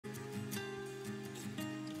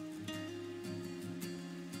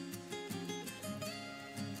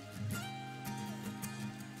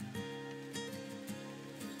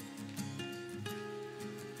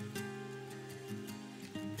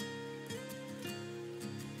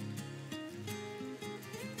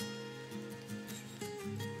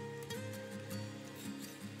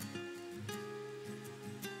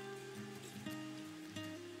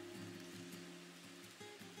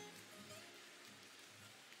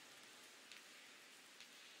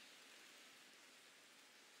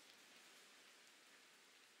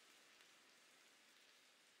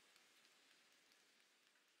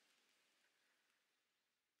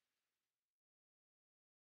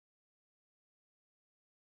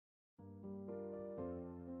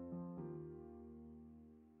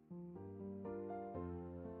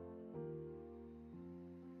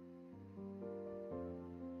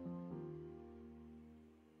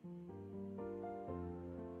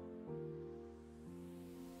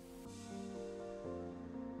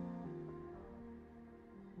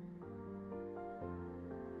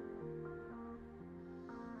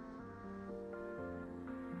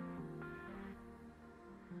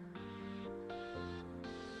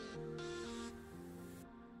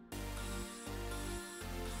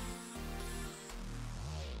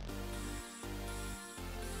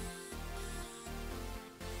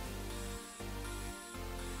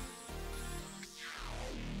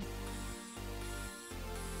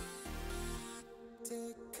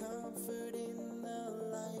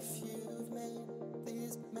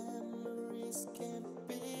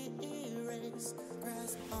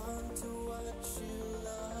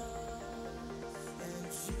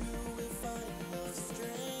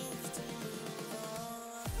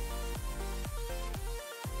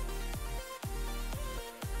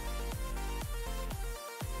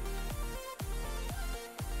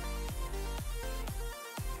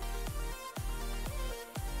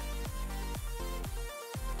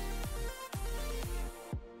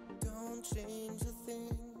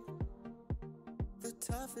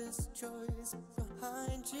this choice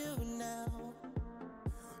behind you now.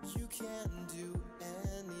 You can do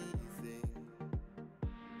anything.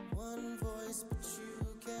 One voice, but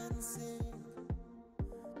you can sing.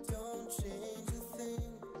 Don't change a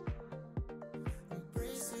thing.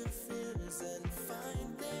 Embrace your fears and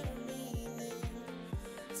find their meaning.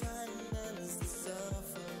 Time ends the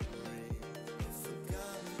suffering. A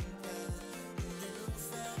forgotten path, a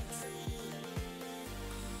newfound dream.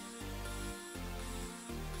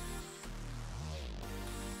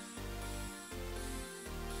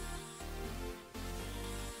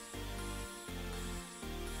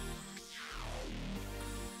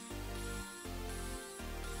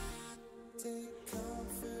 Take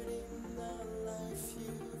comfort in the life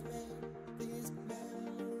you've made. These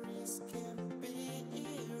memories can't be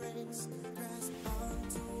erased. Grasp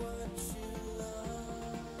onto what you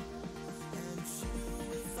love, and you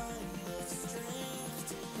will find the strength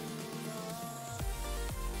to move on.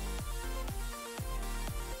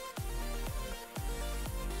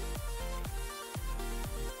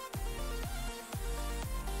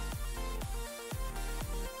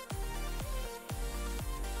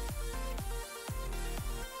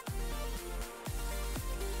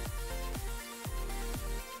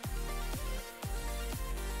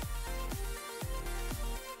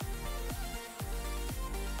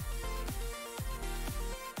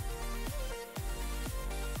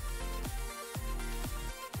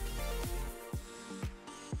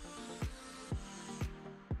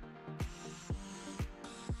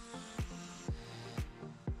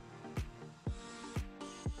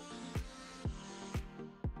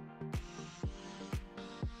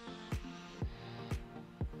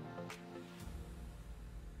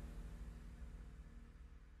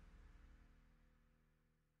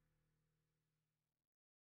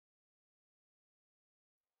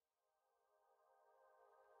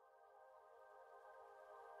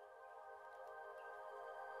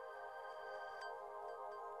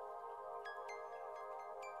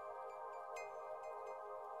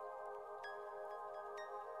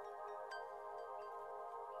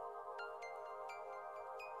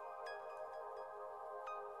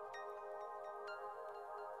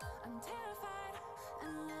 I'm terrified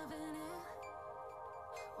and loving it.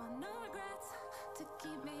 Want no regrets to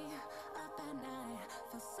keep me up at night.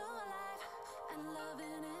 Feel so alive and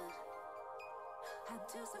loving it. Had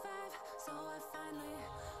to survive, so I finally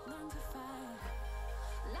learned to fight.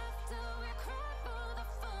 Laughter, we cried for the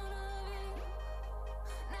fun of it.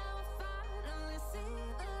 Now I finally see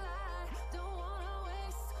the light. Don't wanna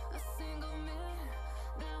waste a single minute.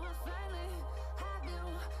 Now I finally have you,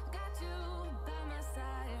 got you by my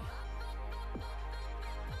side.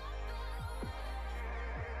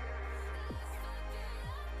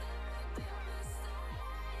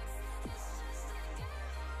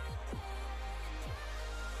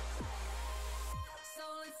 So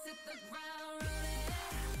let's hit the ground running,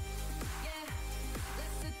 yeah.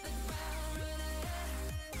 Let's hit the ground running,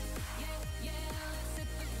 yeah, yeah. Let's hit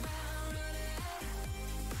the ground running,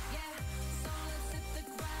 yeah. So let's hit the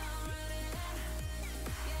ground running,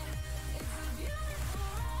 yeah. It's a beautiful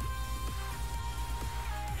ride.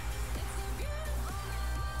 It's a beautiful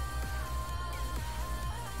night.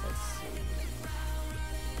 Let's see. Hit the ground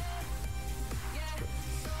running, yeah.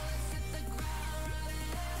 So let's hit the ground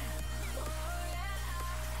running, oh yeah.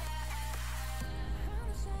 Found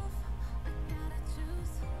a shelf, I gotta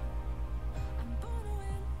choose. I'm born to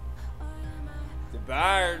win, or am I? The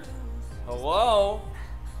Bard. Hello.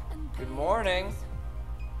 Good morning.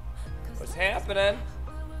 What's happening?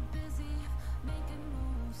 While we're busy making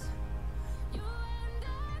moves, you and I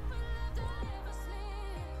will never sleep.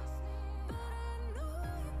 But I know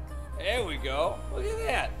you're gonna There we go. Look at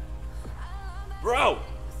that. Bro.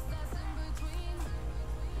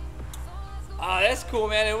 Ah, that's cool,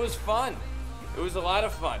 man. It was fun. It was a lot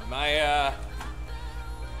of fun.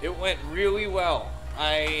 It went really well.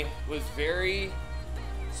 I was very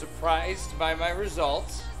surprised by my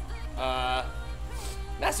results. Not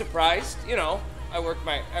surprised, you know. I worked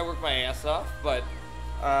my ass off, but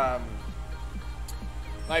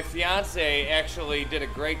my fiance actually did a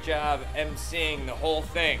great job emceeing the whole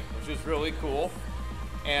thing, which was really cool.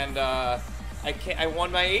 And I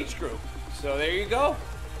won my age group, so there you go.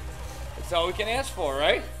 That's all we can ask for,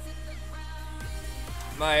 right?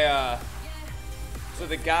 So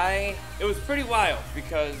the guy, it was pretty wild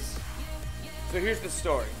because, so here's the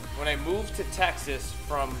story. When I moved to Texas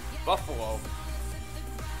from Buffalo,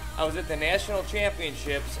 I was at the national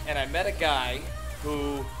championships and I met a guy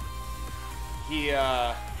who, we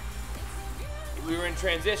were in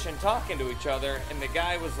transition talking to each other, and the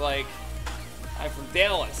guy was like, I'm from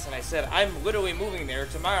Dallas, and I said, I'm literally moving there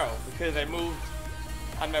tomorrow because I moved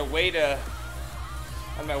on my way to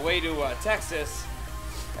Texas,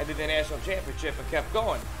 I did the national championship and kept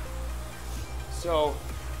going. So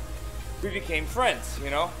we became friends, you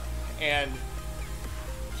know, and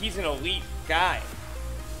he's an elite guy.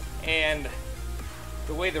 And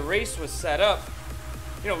the way the race was set up,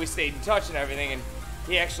 you know, we stayed in touch and everything, and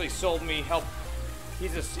he actually sold me help.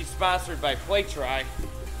 He's sponsored by PlayTry,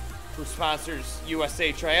 who sponsors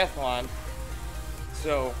USA Triathlon.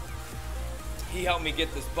 So he helped me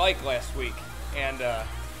get this bike last week, and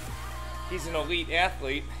he's an elite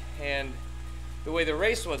athlete. And the way the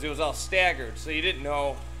race was, it was all staggered, so you didn't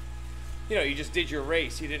know, you know, you just did your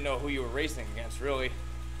race. You didn't know who you were racing against, really.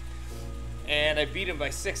 And I beat him by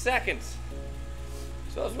 6 seconds.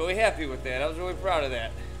 So I was really happy with that. I was really proud of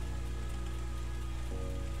that.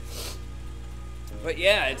 But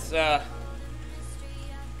yeah, it's, I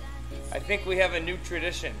think we have a new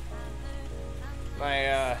tradition.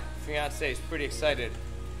 My fiance is pretty excited.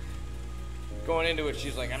 Going into it,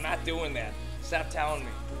 she's like, I'm not doing that. Stop telling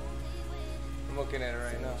me. I'm looking at her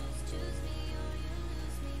right now.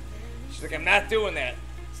 She's like, I'm not doing that.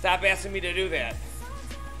 Stop asking me to do that.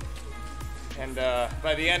 And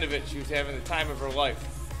by the end of it, she was having the time of her life.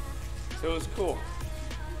 So it was cool.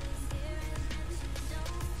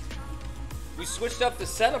 We switched up the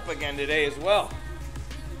setup again today as well.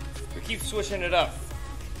 We keep switching it up.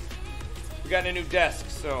 We got a new desk,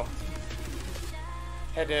 so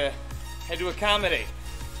had to accommodate.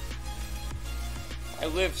 I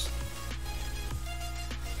live.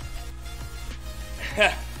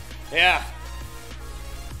 Yeah.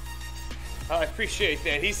 Oh, I appreciate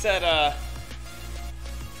that. He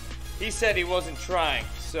said he wasn't trying,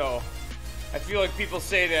 so I feel like people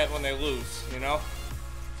say that when they lose, you know?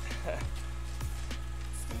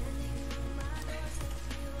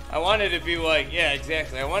 I wanted to be like, yeah,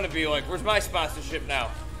 exactly. I want to be like, where's my sponsorship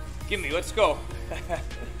now? Give me, let's go.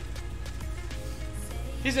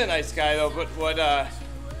 He's a nice guy though, but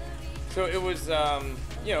so it was,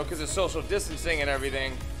 you know, because of social distancing and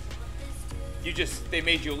everything, they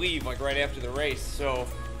made you leave like right after the race. So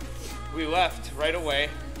we left right away,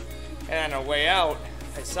 and on our way out,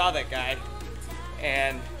 I saw that guy,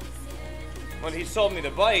 and when he sold me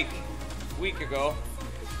the bike a week ago,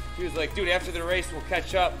 he was like, dude, after the race, we'll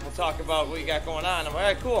catch up. We'll talk about what you got going on. I'm like, all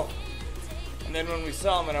right, cool. And then when we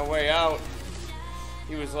saw him on our way out,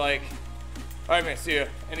 he was like, all right, man, see ya.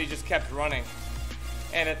 And he just kept running.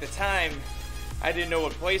 And at the time, I didn't know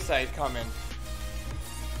what place I'd come in.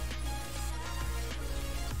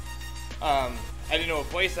 I didn't know what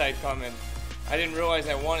place I'd come in. I didn't realize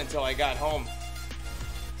I won until I got home.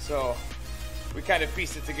 So we kind of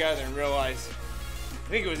pieced it together and realized, I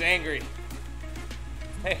think it was angry.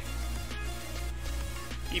 Hey,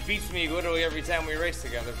 he beats me literally every time we race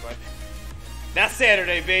together, but not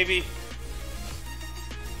Saturday, baby.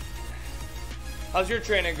 How's your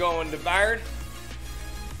training going, DeBard?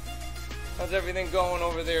 How's everything going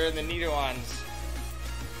over there in the Netherlands?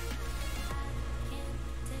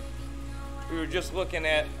 We were just looking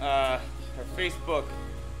at our Facebook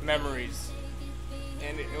memories,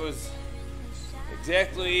 and it was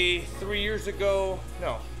exactly 3 years ago.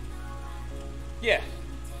 No.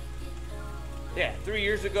 Yeah, 3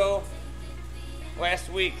 years ago, last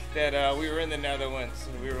week, that we were in the Netherlands,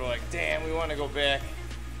 and we were like, damn, we want to go back.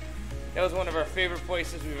 That was one of our favorite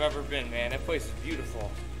places we've ever been, man. That place is beautiful.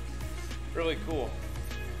 Really cool.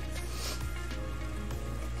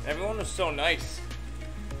 Everyone was so nice.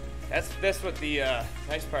 That's what the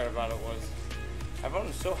nice part about it was. Everyone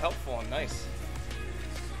was so helpful and nice.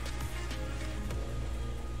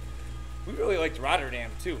 We really liked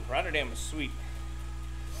Rotterdam, too. Rotterdam was sweet.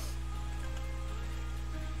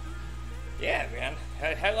 Yeah, man.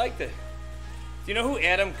 I liked it. Do you know who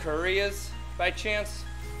Adam Curry is, by chance?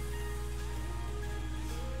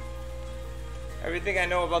 Everything I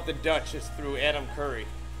know about the Dutch is through Adam Curry.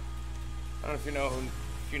 I don't know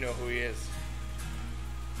if you know who he is.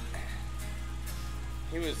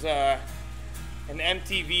 He was an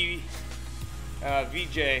MTV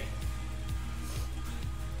VJ.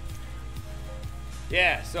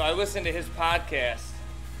 Yeah, so I listened to his podcast,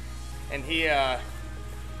 and he, I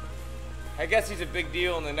guess he's a big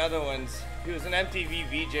deal in the Netherlands. He was an MTV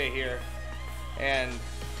VJ here, and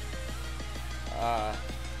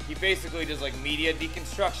he basically does like media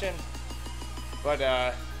deconstruction, but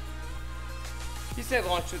he said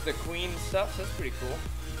launched with the Queen and stuff, so that's pretty cool.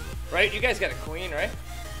 Right? You guys got a Queen, right?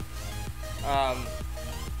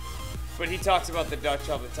 But he talks about the Dutch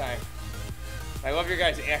all the time. I love your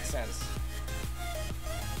guys' accents.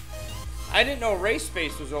 I didn't know Ray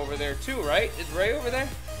Space was over there too, right? Is Ray over there?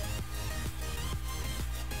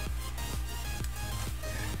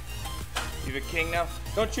 You have a king now?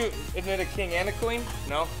 Don't you, isn't it a king and a queen?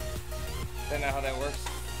 No? Is that not how that works?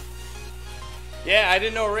 Yeah, I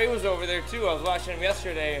didn't know Ray was over there too. I was watching him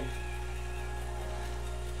yesterday, and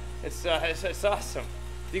it's awesome.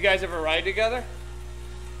 Do you guys ever ride together?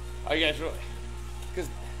 Oh, you guys really? Because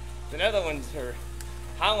the Netherlands or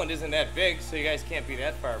Holland isn't that big, so you guys can't be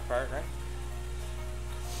that far apart, right?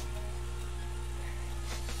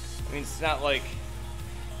 I mean, it's not like,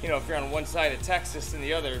 you know, if you're on one side of Texas and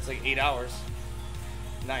the other, it's like 8 hours,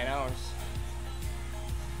 9 hours,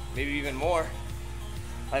 maybe even more.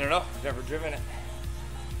 I don't know, I've never driven it.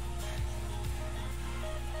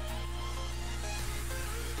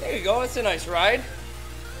 There you go, it's a nice ride.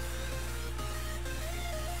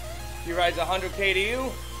 He rides 100K to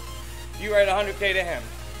you, you ride 100K to him.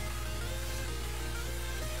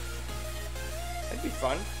 That'd be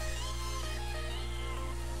fun.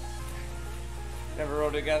 Never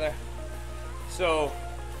rode together. So,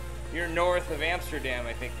 you're north of Amsterdam,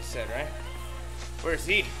 I think you said, right? Where's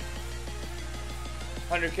he?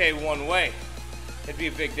 100K one way. It'd be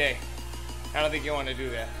a big day. I don't think you want to do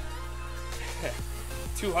that.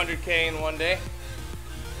 200K in one day.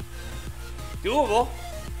 Doable.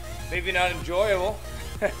 Maybe not enjoyable.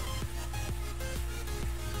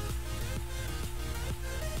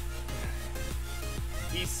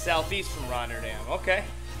 East, southeast from Rotterdam. Okay.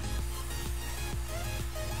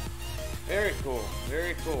 Very cool.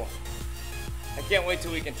 Very cool. I can't wait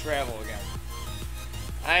till we can travel again.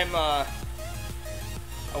 I'm a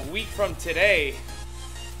week from today,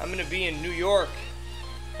 I'm going to be in New York.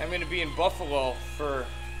 I'm going to be in Buffalo for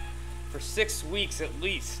 6 weeks at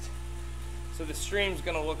least. So the stream's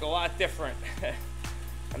going to look a lot different.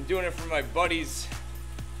 I'm doing it from my buddy's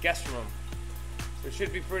guest room. So it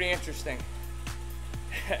should be pretty interesting.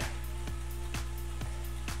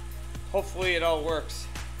 Hopefully it all works.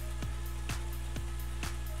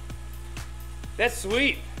 That's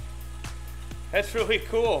sweet. That's really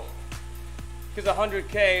cool. Because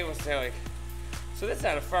 100K was like, so that's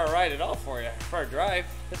not a far ride at all for you. A far drive.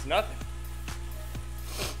 That's nothing.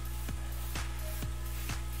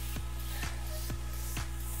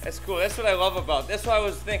 That's cool. That's what I love about. That's why I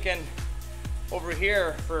was thinking over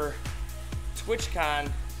here for TwitchCon,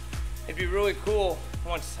 it'd be really cool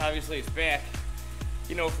once obviously it's back.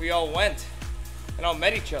 You know, if we all went and all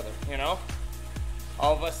met each other. You know,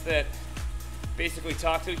 all of us that basically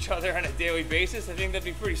talk to each other on a daily basis. I think that'd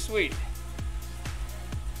be pretty sweet.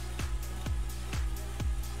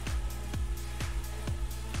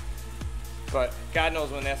 But God knows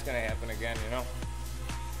when that's going to happen again, you know?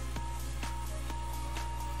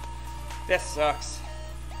 That sucks.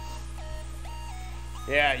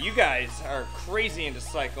 Yeah, you guys are crazy into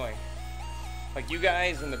cycling. Like you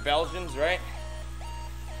guys and the Belgians, right?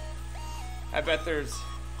 I bet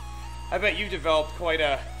you've developed quite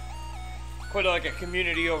a like a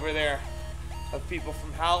community over there of people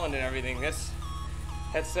from Holland and everything. That's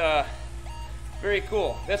very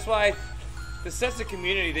cool. That's why the sense of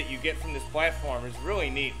community that you get from this platform is really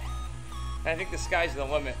neat. And I think the sky's the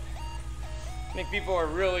limit. I think people are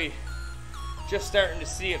really just starting to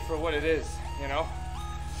see it for what it is, you know?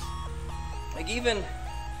 Like even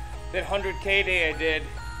that 100K day I did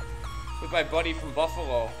with my buddy from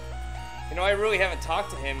Buffalo, you know, I really haven't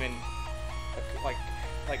talked to him in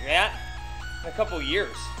like that in a couple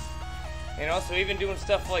years, you know? So even doing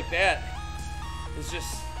stuff like that is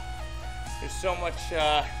just, there's so much, you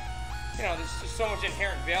know, there's just so much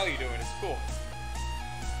inherent value to it. It's cool.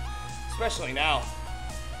 Especially now.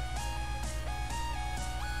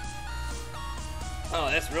 Oh,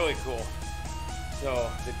 that's really cool.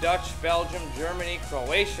 So, the Dutch, Belgium, Germany,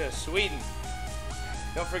 Croatia, Sweden.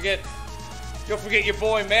 Don't forget your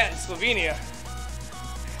boy Matt in Slovenia.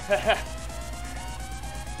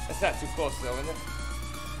 That's not too close though, is it?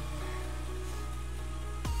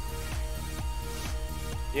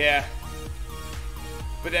 Yeah.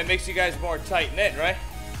 But that makes you guys more tight-knit, right?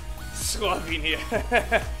 Slovenia.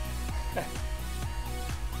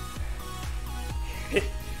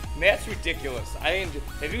 Matt's ridiculous.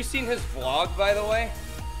 Have you seen his vlog, by the way?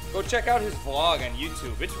 Go check out his vlog on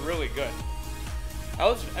YouTube. It's really good.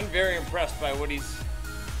 I'm very impressed by what he's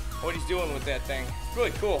doing with that thing. It's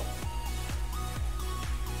really cool.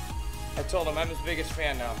 I told him I'm his biggest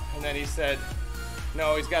fan now. And then he said,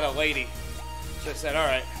 no, he's got a lady. So I said, all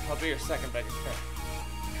right, I'll be your second biggest fan.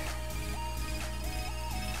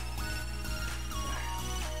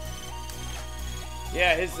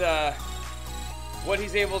 Yeah, his what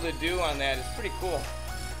he's able to do on that is pretty cool.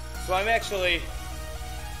 So I'm actually,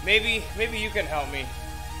 maybe you can help me.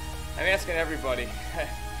 I'm asking everybody.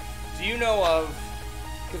 Do you know of,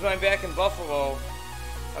 because when I'm back in Buffalo,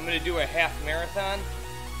 I'm going to do a half marathon.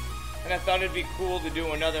 and I thought it'd be cool to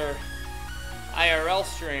do another IRL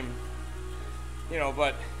stream, you know,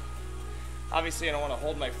 but obviously I don't want to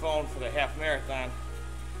hold my phone for the half marathon,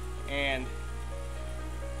 and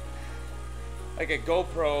like a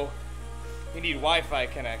GoPro, you need Wi-Fi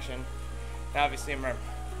connection. And obviously I'm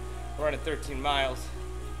running 13 miles.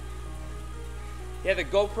 Yeah, the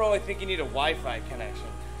GoPro, I think you need a Wi-Fi connection.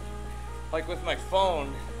 Like with my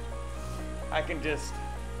phone, I can just,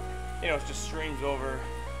 you know, it just streams over.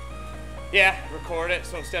 Yeah, record it.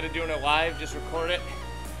 So instead of doing it live, just record it.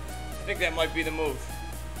 I think that might be the move.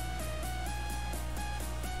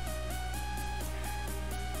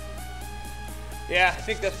 Yeah, I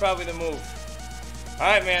think that's probably the move. All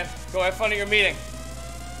right, man. Go have fun at your meeting.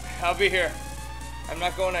 I'll be here. I'm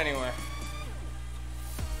not going anywhere.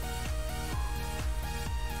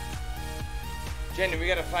 Jenny, we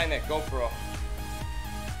gotta find that GoPro.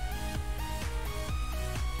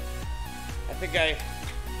 I think I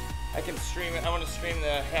can stream it. I want to stream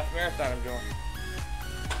the half marathon I'm doing.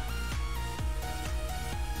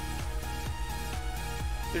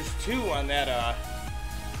 There's two on that.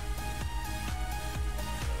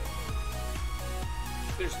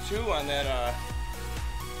 There's two on that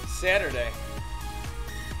Saturday.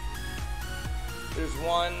 There's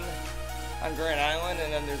one on Grand Island,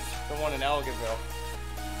 and then there's the one in Elginville.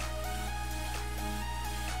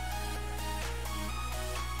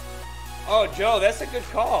 Oh, Joe, that's a good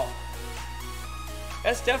call.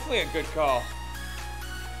 That's definitely a good call.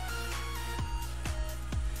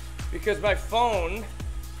 Because my phone,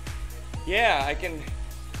 yeah, I can't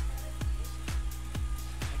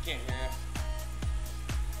hear you.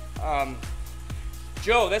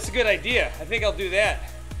 Joe, that's a good idea. I think I'll do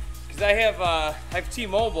that. Because I have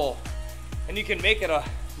T-Mobile, and you can make it a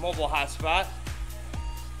mobile hotspot.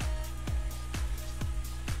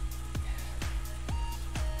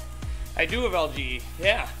 I do have LGE,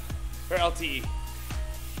 yeah, or LTE.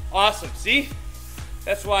 Awesome, see?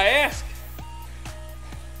 That's why I ask.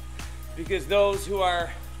 Because those who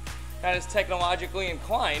are not as technologically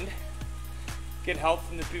inclined get help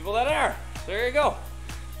from the people that are. So there you go.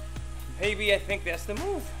 Maybe I think that's the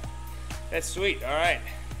move. That's sweet, all right.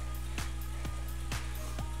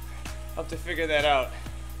 I'll have to figure that out.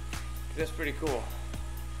 That's pretty cool.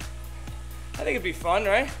 I think it'd be fun,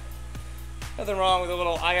 right? Nothing wrong with a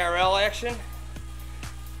little IRL action.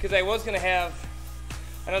 Because I was going to have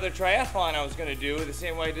another triathlon I was going to do the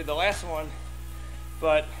same way I did the last one.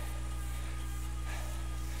 But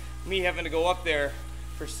me having to go up there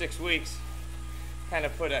for 6 weeks kind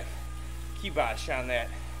of put a kibosh on that.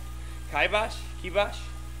 Kibosh? Kibosh?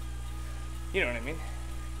 You know what I mean.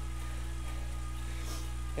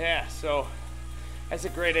 Yeah, so that's a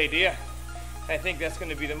great idea. I think that's going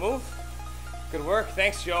to be the move. Good work.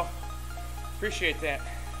 Thanks, Joe. Appreciate that.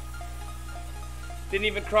 Didn't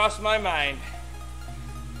even cross my mind.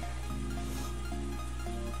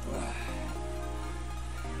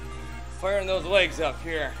 Firing those legs up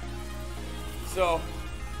here. So,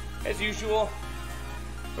 as usual,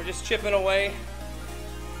 we're just chipping away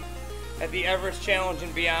at the Everest Challenge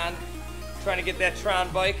and beyond. Trying to get that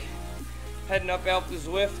Tron bike. Heading up Alpe du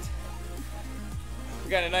Zwift.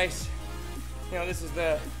 We got a nice, you know, this is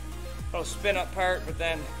the little spin up part, but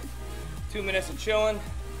then 2 minutes of chilling,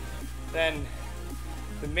 then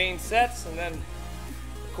the main sets, and then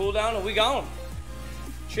cool down, and we gone.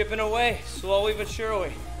 Chipping away, slowly but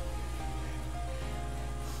surely.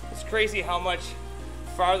 It's crazy how much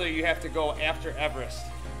farther you have to go after Everest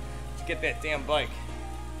to get that damn bike.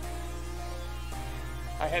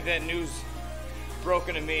 I had that news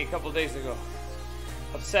broken to me a couple days ago.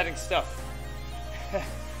 Upsetting stuff.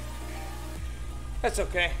 That's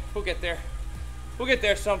okay. We'll get there. We'll get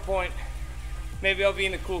there some point. Maybe I'll be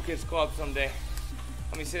in the Cool Kids Club someday.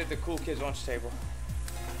 Let me sit at the Cool Kids lunch table.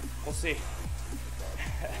 We'll see.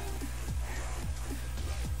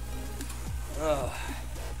 All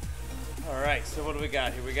right, so what do we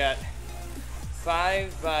got here? We got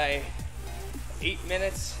 5 by 8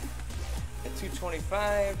 minutes at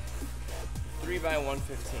 2:25, 3 by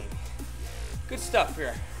 1:15. Good stuff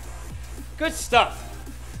here. Good stuff.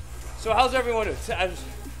 So how's everyone doing?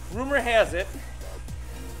 Rumor has it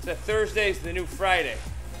that Thursday's the new Friday.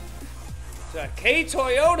 So K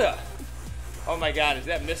Toyota. Oh my God, is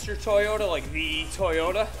that Mr. Toyota, like the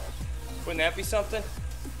Toyota? Wouldn't that be something?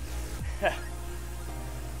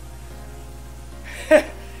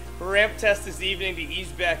 Ramp test this evening to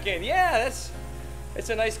ease back in. Yeah, it's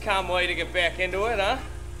a nice calm way to get back into it, huh?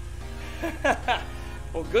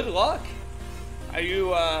 Well, good luck. Are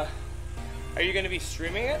you going to be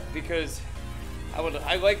streaming it? Because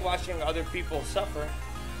I like watching other people suffer,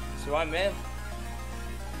 so I'm in.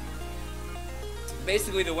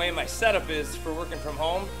 basically the way my setup is for working from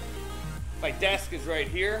home, my desk is right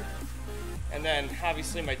here, and then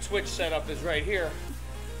obviously my Twitch setup is right here.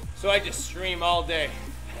 So I just stream all day.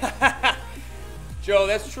 Joe,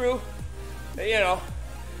 that's true. You know,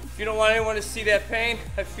 if you don't want anyone to see that pain,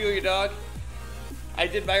 I feel you, dog. I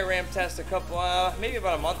did my ramp test a couple, maybe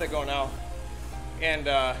about a month ago now. And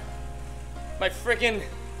I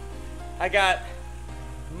got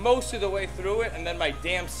most of the way through it, and then my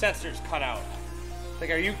damn sensors cut out.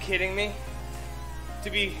 Like, are you kidding me? To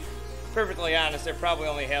be perfectly honest, I probably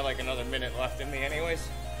only had like another minute left in me anyways.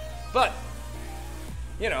 But,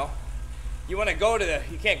 you know, you want to go to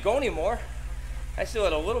you can't go anymore. I still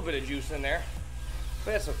had a little bit of juice in there,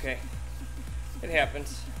 but that's okay. It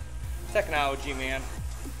happens. Technology, man.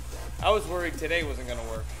 I was worried today wasn't gonna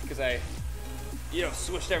work because I,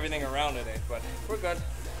 switched everything around today, but we're good.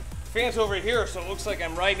 Fan's over here, so it looks like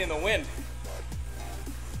I'm riding in the wind.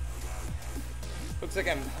 Looks like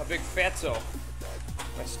I'm a big fatso.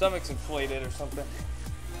 My stomach's inflated or something.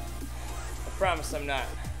 I promise I'm not.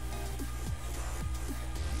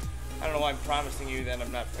 I don't know why I'm promising you that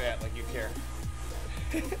I'm not fat, like you care.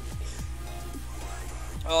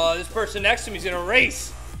 Oh, this person next to me is in a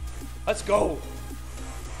race. Let's go.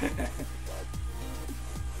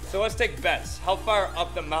 So let's take bets. How far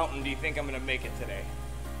up the mountain do you think I'm gonna make it today?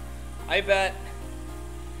 I bet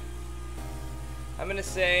I'm gonna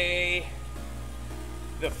say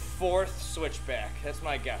the 4th switchback. That's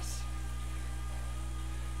my guess.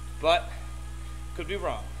 But could be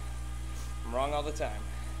wrong. I'm wrong all the time.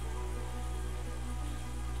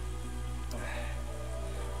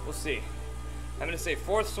 We'll see. I'm gonna say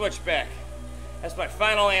 4th switchback. That's my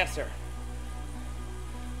final answer.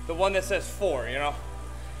 The one that says 4, you know?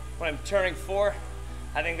 When I'm turning 4,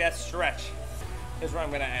 I think that stretch is where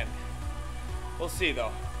I'm gonna end. We'll see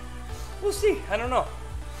though. We'll see, I don't know.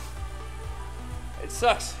 It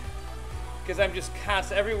sucks, because I'm just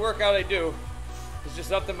constant, every workout I do is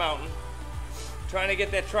just up the mountain, trying to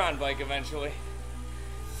get that Tron bike eventually.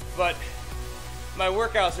 But my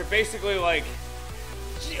workouts are basically like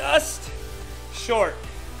just short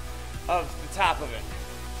of the top of it.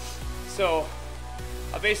 So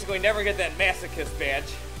I basically never get that masochist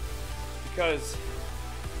badge because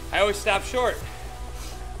I always stop short.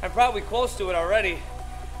 I'm probably close to it already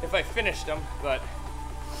if I finished them, but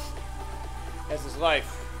as is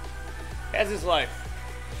life. As is life.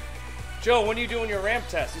 Joe, when are you doing your ramp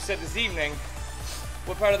test? You said this evening.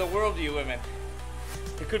 What part of the world do you live in?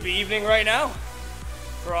 It could be evening right now,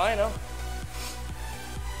 for all I know.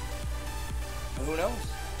 Who knows?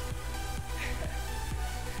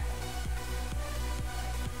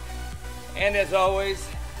 And as always,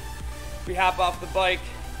 we hop off the bike,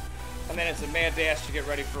 and then it's a mad dash to get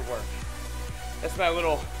ready for work. That's my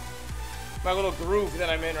little groove that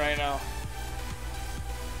I'm in right now.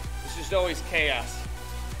 It's just always chaos.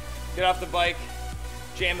 Get off the bike,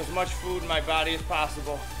 jam as much food in my body as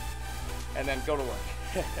possible, and then go to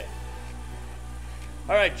work.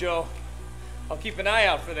 All right, Joe. I'll keep an eye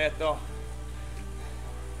out for that, though.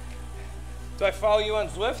 Do I follow you on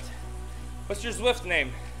Zwift? What's your Zwift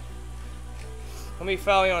name? Let me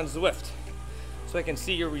follow you on Zwift so I can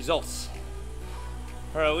see your results.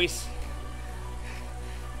 Or at least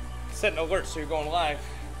set an alert so you're going live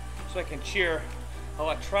so I can cheer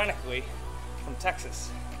electronically from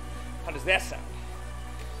Texas. How does that sound?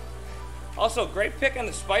 Also, great pick on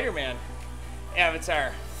the Spider-Man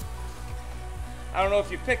avatar. I don't know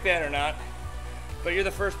if you picked that or not, but you're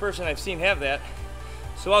the first person I've seen have that,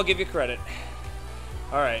 so I'll give you credit.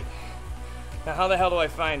 All right, now how the hell do I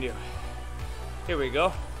find you? Here we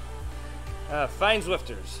go. Find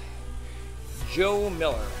Zwifters. Joe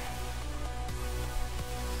Miller.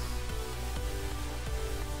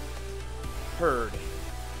 Heard.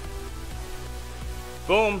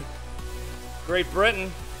 Boom. Great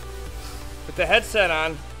Britain. With the headset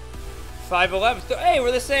on. 5'11". Hey,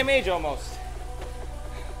 we're the same age almost.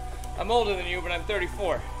 I'm older than you, but I'm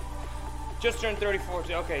 34. Just turned 34.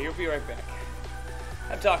 Okay, you'll be right back.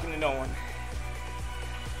 I'm talking to no one.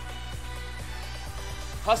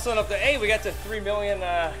 Hustling up there. Hey, we got to 3 million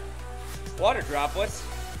water droplets.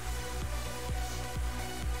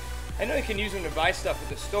 I know you can use them to buy stuff at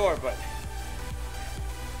the store, but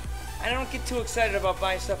I don't get too excited about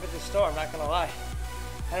buying stuff at the store, I'm not gonna lie.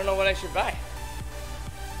 I don't know what I should buy.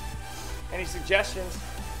 Any suggestions?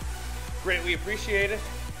 Greatly appreciated.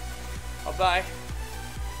 I'll buy.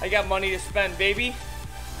 I got money to spend, baby.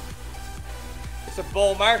 It's a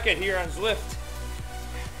bull market here on Zwift.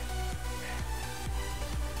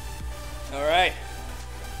 All right,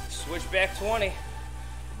 switchback 20.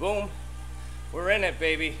 Boom. We're in it,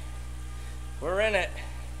 baby. We're in it.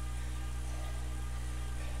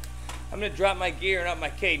 I'm gonna drop my gear and up my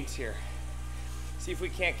cadence here. See if we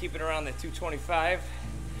can't keep it around the 225.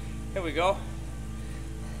 Here we go.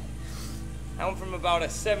 I went from about a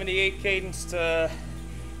 78 cadence to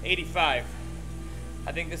 85.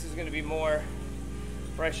 I think this is gonna be more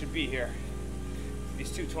where I should be here. These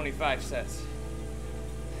 225 sets.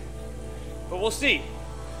 But we'll see.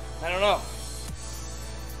 I don't know.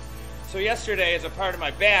 So yesterday, as a part of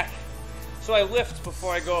my back, so I lift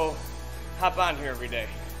before I go hop on here every day.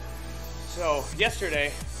 So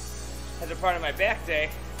yesterday, as a part of my back day,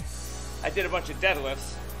 I did a bunch of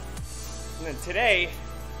deadlifts. And then today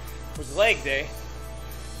was leg day,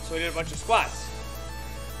 so I did a bunch of squats.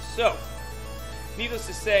 So, needless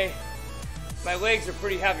to say, my legs are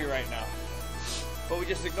pretty heavy right now. But we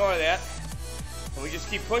just ignore that, and we just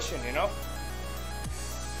keep pushing, you know?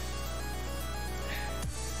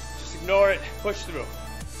 Just ignore it, push through,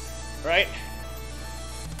 right?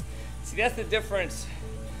 See, that's the difference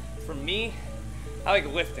for me. I like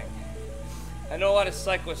lifting. I know a lot of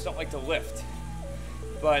cyclists don't like to lift,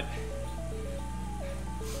 but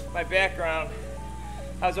my background,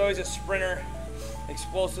 I was always a sprinter,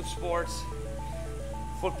 explosive sports,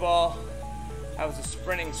 football, I was a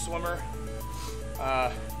sprinting swimmer,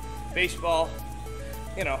 baseball,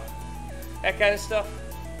 you know, that kind of stuff.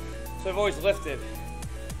 So I've always lifted.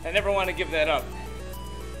 I never want to give that up.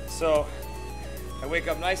 So I wake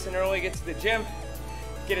up nice and early, get to the gym,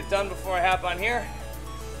 get it done before I hop on here.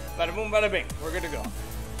 Bada boom, bada bing, we're good to go.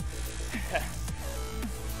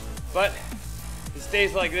 But it's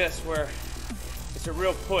days like this where it's a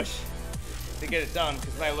real push to get it done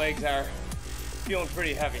because my legs are feeling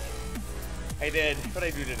pretty heavy. What did I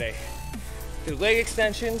do today? Did leg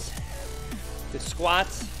extensions, did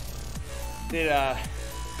squats, did the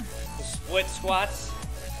split squats,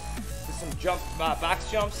 did some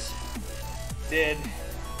box jumps, did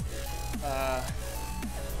a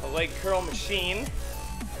leg curl machine.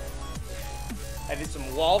 I did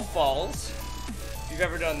some wall falls. If you've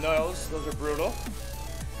ever done those are brutal.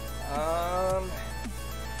 I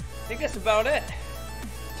think that's about it.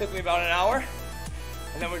 Took me about an hour,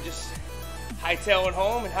 and then we're just hightailing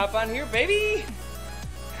home and hop on here, baby.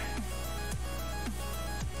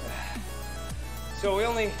 So we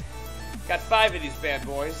only got 5 of these bad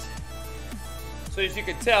boys. So as you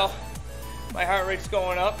can tell, my heart rate's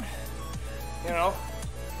going up. You know,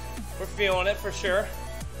 we're feeling it for sure,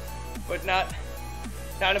 but not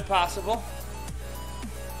impossible.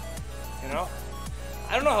 You know,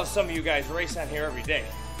 I don't know how some of you guys race on here every day.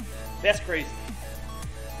 That's crazy.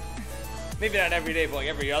 Maybe not every day, but like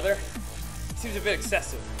every other. Seems a bit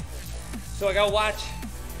excessive. So like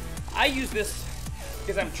I use this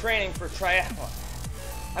because I'm training for triathlon.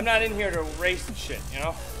 I'm not in here to race and shit, you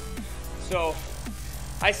know? So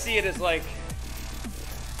I see it as like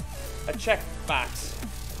a check box,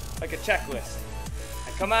 like a checklist.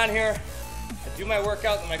 I come on here, I do my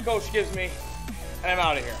workout that my coach gives me, and I'm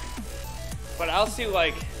out of here. But I'll see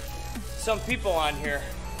like some people on here,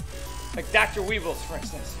 like Dr. Weebles, for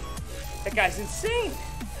instance. That guy's insane.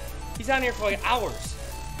 He's on here for like hours,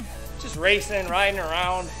 just racing, riding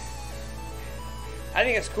around. I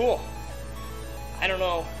think it's cool. I don't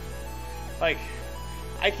know, like,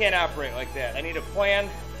 I can't operate like that. I need a plan,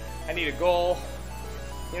 I need a goal,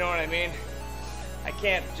 you know what I mean? I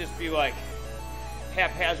can't just be like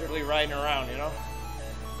haphazardly riding around, you know?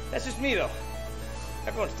 That's just me though.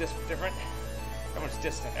 Everyone's different. Everyone's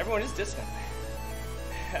distant. Everyone is distant.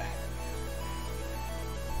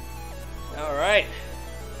 All right.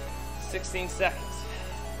 16 seconds.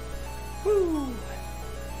 Woo!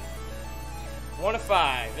 1 of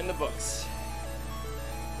 5 in the books.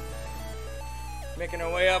 Making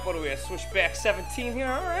our way up. What do we have? Switchback 17 here.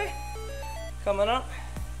 All right. Coming up.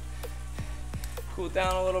 Cool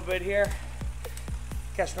down a little bit here.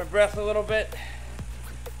 Catch my breath a little bit.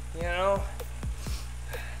 You know.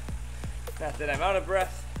 Not that I'm out of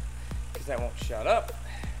breath, because I won't shut up.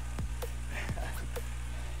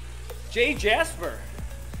 Jay Jasper.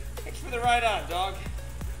 Thanks for the ride on, dog.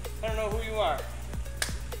 I don't know who you are,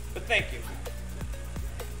 but thank you.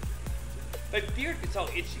 My beard gets all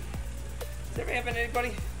itchy. Does that ever happen to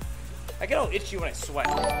anybody? I get all itchy when I sweat.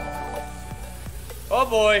 Oh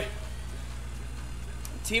boy.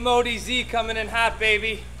 Team ODZ coming in hot,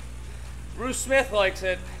 baby. Bruce Smith likes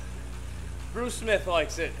it. Bruce Smith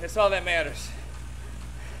likes it. That's all that matters.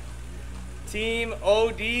 Team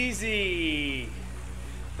ODZ.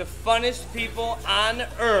 The funnest people on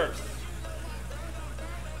earth.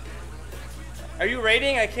 Are you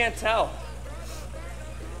rating? I can't tell.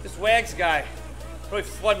 This Wags guy really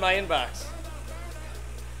flood my inbox.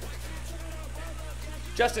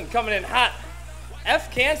 Justin coming in hot.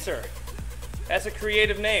 F Cancer. That's a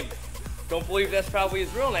creative name. Don't believe that's probably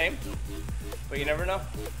his real name, but you never know.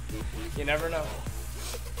 You never know.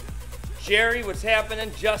 Jerry, what's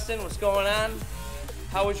happening? Justin, what's going on?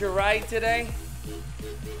 How was your ride today?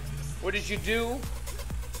 What did you do?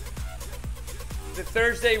 The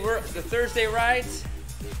Thursday rides,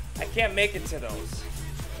 I can't make it to those.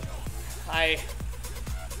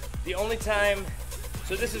 The only time,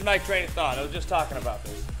 so this is my train of thought. I was just talking about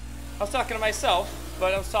this. I was talking to myself,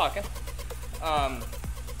 but I was talking.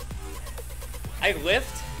 I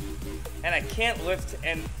lift, and I can't lift,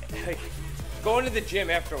 and like, going to the gym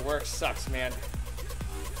after work sucks, man.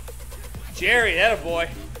 Jerry, that a boy.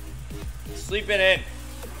 Sleeping in.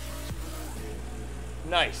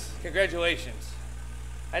 Nice. Congratulations.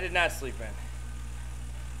 I did not sleep in.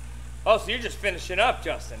 Oh, so you're just finishing up,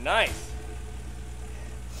 Justin. Nice.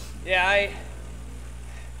 Yeah,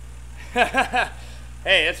 hey,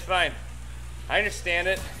 it's fine. I understand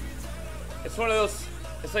it. It's one of those,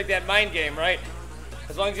 it's like that mind game, right?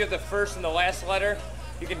 As long as you have the first and the last letter,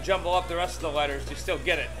 you can jumble up the rest of the letters. You still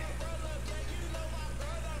get it.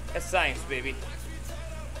 That's science, baby.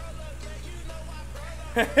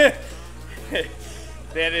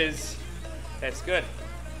 That's good.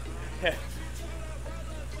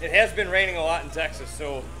 It has been raining a lot in Texas,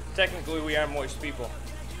 so technically we are moist people.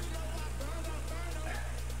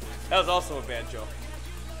 That was also a bad joke.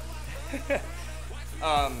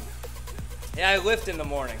 Yeah, I lift in the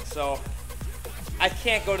morning, so I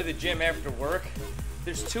can't go to the gym after work.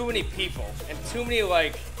 There's too many people and too many,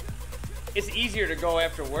 like, it's easier to go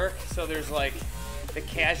after work, so there's like the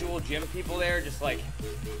casual gym people there just like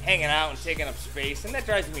hanging out and taking up space, and that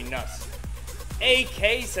drives me nuts.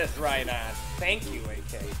 AK says right on. Thank you,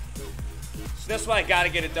 AK. So that's why I gotta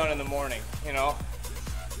get it done in the morning, you know?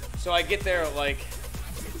 So I get there at like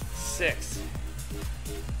 6.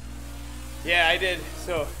 Yeah, I did.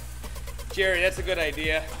 So, Jerry, that's a good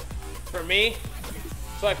idea. For me,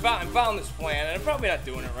 so I found this plan, and I'm probably not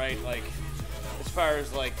doing it right, like, as far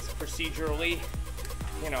as, like, procedurally,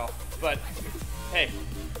 you know, but, hey,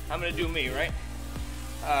 I'm gonna do me, right?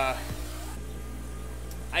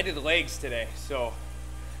 I did legs today, so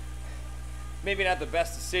maybe not the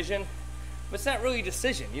best decision, but it's not really a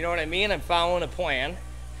decision, you know what I mean? I'm following a plan,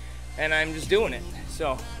 and I'm just doing it,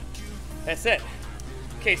 so that's it.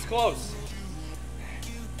 Case closed.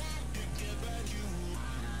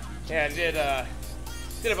 Yeah, I did a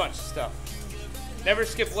bunch of stuff. Never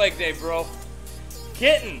skip leg day, bro.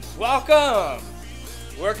 Kitten, welcome.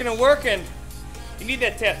 Working and working. You need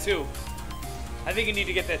that tattoo. I think you need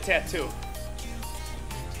to get that tattoo.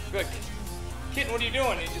 Good. Kitten, what are you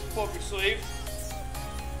doing? You just pull up your sleeve.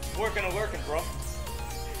 Working and working, bro.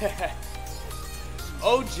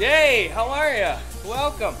 OJ, how are ya?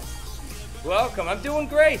 Welcome. Welcome. I'm doing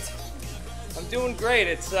great. I'm doing great.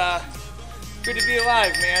 It's good to be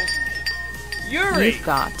alive, man. Yuri. You've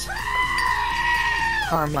got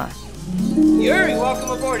karma. Yuri,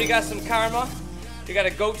 welcome aboard. You got some karma. You got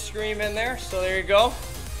a goat scream in there, so there you go.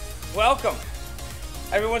 Welcome.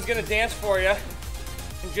 Everyone's gonna dance for you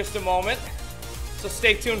in just a moment, so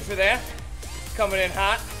stay tuned for that. Coming in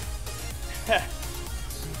hot.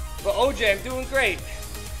 But OJ, I'm doing great.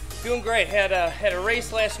 Doing great. Had a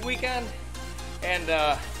race last weekend, and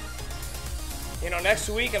you know, next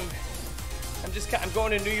week I'm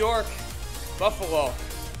going to New York, Buffalo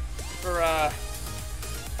for all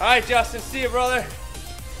right, Justin, see you, brother.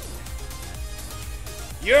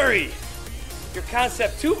 Yuri, your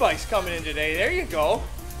Concept 2 bike's coming in today. There you go.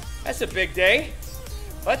 That's a big day.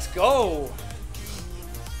 Let's go.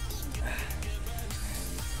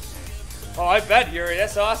 Oh, I bet, Yuri.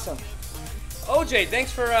 That's awesome. OJ,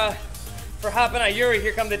 thanks for hopping on. Yuri,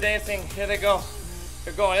 here come the dancing. Here they go.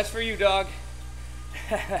 They're going. That's for you, dog.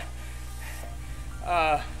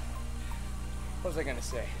 What was I gonna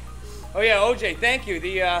say? Oh yeah, OJ, thank you.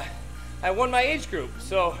 I won my age group,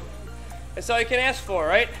 so that's all you can ask for,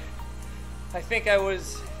 right? I think I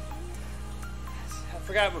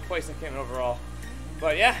forgot what place I came in overall,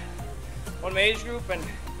 but yeah, won my age group and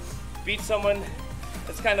beat someone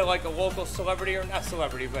that's kind of like a local celebrity, or not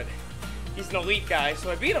celebrity, but he's an elite guy,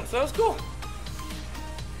 so I beat him, so that was cool.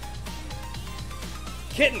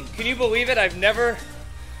 Kitten, can you believe it? I've never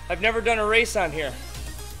done a race on here,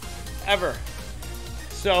 ever.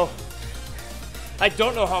 So, I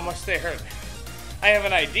don't know how much they hurt. I have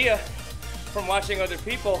an idea from watching other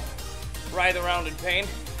people ride around in pain.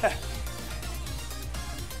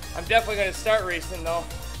 I'm definitely gonna start racing though.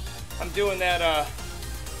 I'm doing that,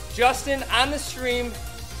 Justin on the stream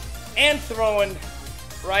and throwing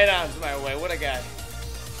ride-ons my way. What a guy.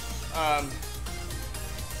 I'm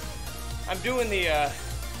doing the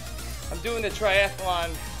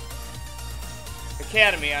Triathlon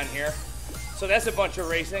Academy on here. So that's a bunch of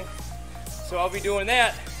racing. So I'll be doing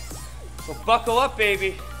that. So buckle up,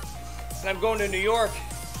 baby. And I'm going to New York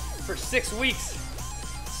for 6 weeks,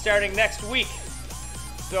 starting next week.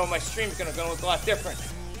 So my stream's gonna look a lot different.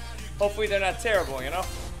 Hopefully they're not terrible, you know?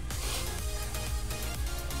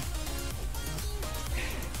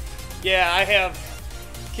 Yeah,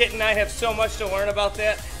 Kit and I have so much to learn about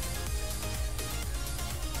that.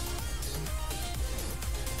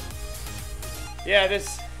 Yeah,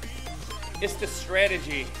 it's the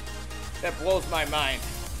strategy that blows my mind,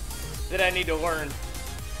 that I need to learn,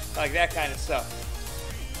 like that kind of stuff.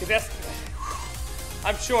 'Cause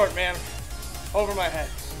I'm short, man, over my head.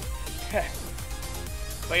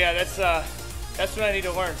 But yeah, that's what I need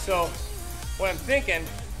to learn. So what I'm thinking,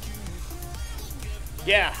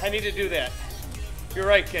 yeah, I need to do that. You're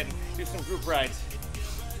right, kid. Do some group rides.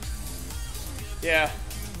 Yeah,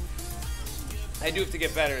 I do have to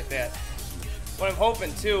get better at that. What I'm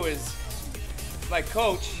hoping too is my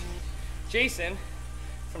coach, Jason,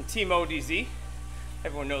 from Team ODZ,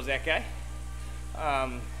 everyone knows that guy.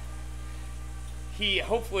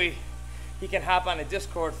 Hopefully he can hop on a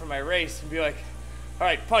Discord for my race and be like, all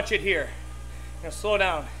right, punch it here. You know, slow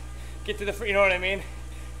down, get to the, you know what I mean?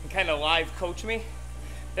 And kind of live coach me.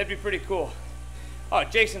 That'd be pretty cool. Oh,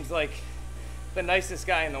 Jason's like the nicest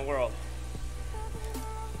guy in the world.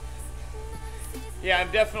 Yeah,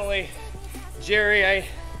 I'm definitely, Jerry,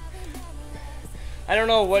 I don't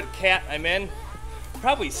know what cat I'm in.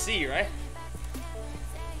 Probably C, right?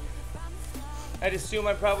 I'd assume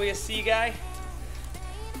I'm probably a C guy.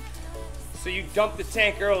 So you dump the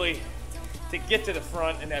tank early to get to the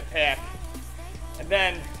front in that pack. And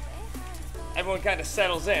then everyone kind of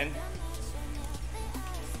settles in.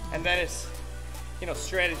 And then it's, you know,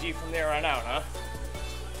 strategy from there on out, huh?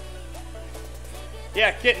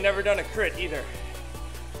 Yeah, Kit never done a crit either.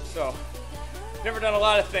 So, never done a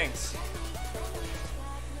lot of things.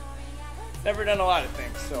 Never done a lot of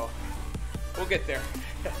things, so we'll get there.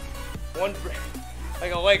 One brick,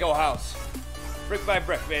 like a Lego house. Brick by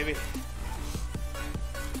brick, baby.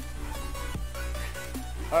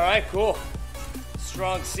 All right, cool.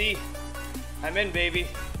 Strong C. I'm in, baby.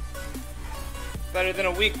 Better than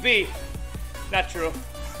a weak B. Not true,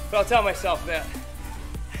 but I'll tell myself that.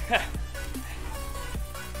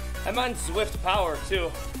 I'm on Zwift Power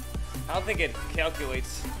too. I don't think it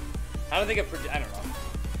calculates. I don't know.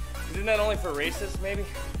 Isn't that only for races, maybe?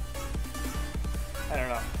 I don't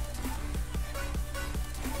know.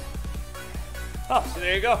 Oh, so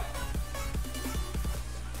there you go.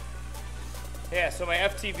 Yeah, so my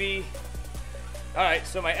FTP, all right,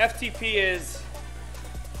 so my FTP is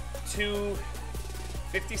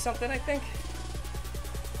 250 something, I think.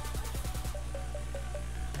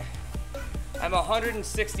 I'm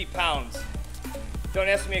 160 pounds. Don't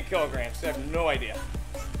ask me in kilograms, I have no idea.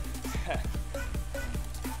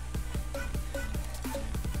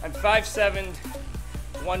 I'm 5'7",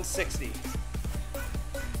 160.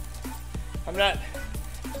 I'm not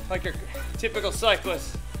like a typical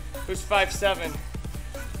cyclist who's 5'7"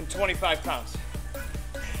 and 25 pounds.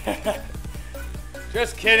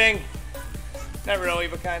 Just kidding. Not really,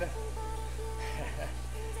 but kind of.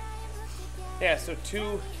 Yeah, so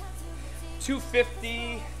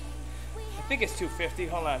 250. I think it's 250.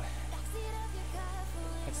 Hold on.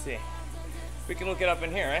 Let's see. We can look it up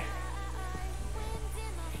in here, right?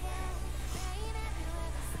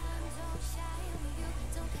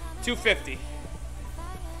 $250.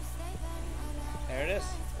 There it is.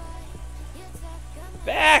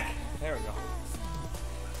 Back! There we go.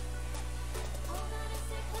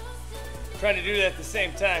 Trying to do that at the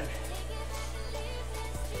same time.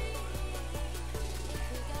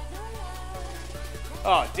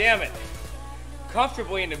 Oh, damn it.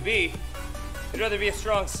 Comfortably in the B. I'd rather be a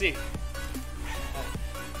strong C.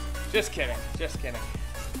 Just kidding. Just kidding.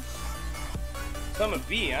 So I'm a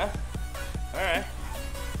B, huh? Alright.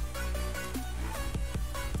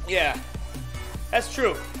 Yeah. That's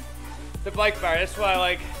true. The bike bar. That's why I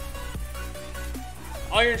like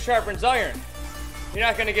iron sharpens iron. You're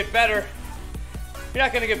not gonna get better. You're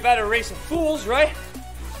not gonna get better racing fools, right?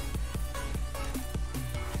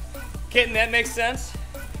 Kidding, that makes sense.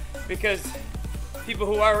 Because people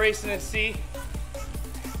who are racing in C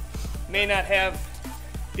may not have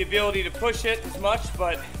the ability to push it as much,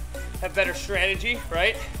 but have better strategy,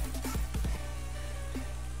 right?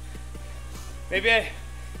 Maybe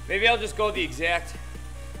I'll just go the exact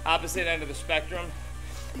opposite end of the spectrum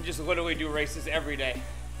and just literally do races every day.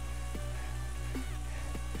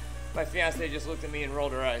 My fiance just looked at me and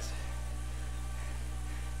rolled her eyes.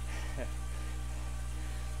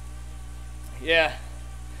 Yeah.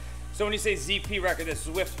 So when you say ZP record, that's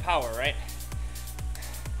Zwift Power, right?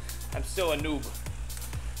 I'm still a noob.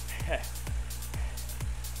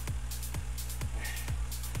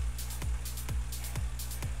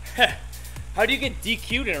 How do you get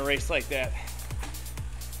DQ'd in a race like that?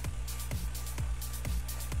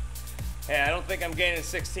 Yeah, I don't think I'm gaining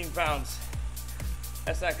 16 pounds.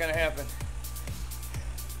 That's not gonna happen.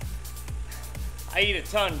 I eat a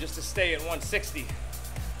ton just to stay at 160.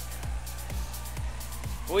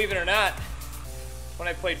 Believe it or not, when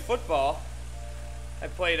I played football, I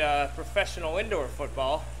played professional indoor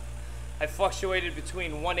football. I fluctuated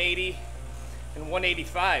between 180 and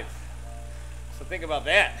 185. So think about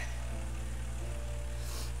that.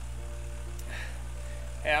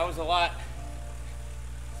 Yeah, I was a lot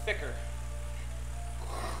thicker.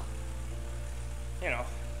 You know,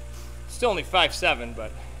 still only 5'7",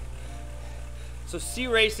 but. So C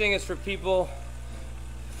racing is for people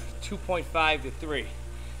 2.5 to 3.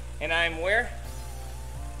 And I'm where?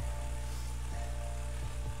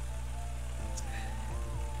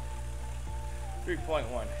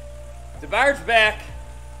 .1. DeBard's back.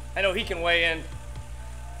 I know he can weigh in.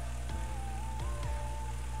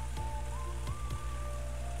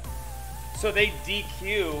 So they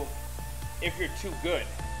DQ if you're too good.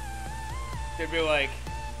 They'd be like,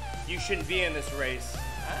 you shouldn't be in this race.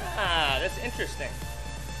 Ah, that's interesting.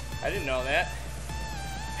 I didn't know that.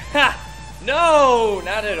 Ha! No,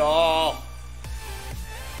 not at all.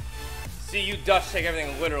 See, you Dutch take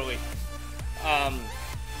everything literally.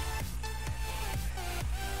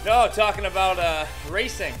 No, talking about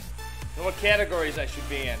racing and what categories I should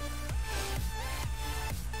be in.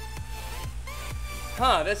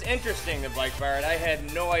 Huh, that's interesting, the bike bar. I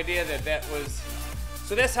had no idea that that was...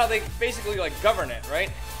 So that's how they basically like govern it, right?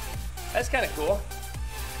 That's kind of cool.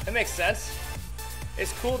 That makes sense.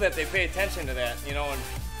 It's cool that they pay attention to that, you know, and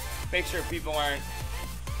make sure people aren't...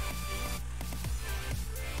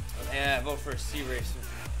 Yeah, vote for a C racer.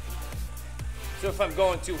 So if I'm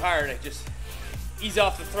going too hard, I just ease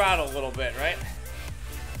off the throttle a little bit, right?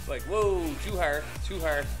 Like, whoa, too hard, too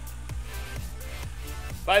hard.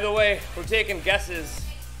 By the way, we're taking guesses.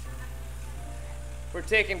 We're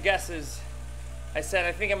taking guesses. I said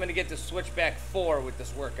I think I'm gonna get to switchback 4 with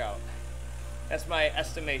this workout. That's my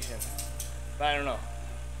estimation, but I don't know.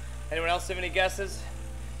 Anyone else have any guesses?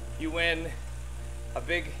 You win a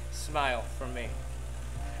big smile from me.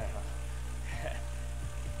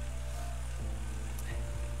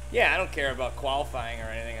 Yeah, I don't care about qualifying or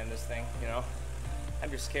anything on this thing, you know. I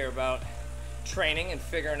just care about training and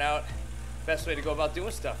figuring out the best way to go about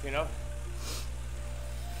doing stuff, you know.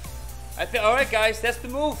 All right, guys, that's the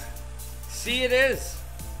move. See, it is.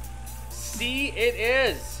 See, it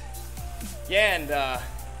is. Yeah, and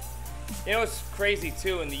you know it's crazy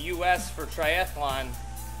too. In the U.S. for triathlon,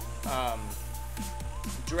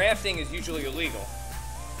 drafting is usually illegal,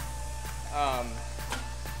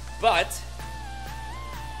 but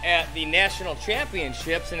at the national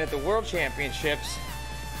championships and at the world championships,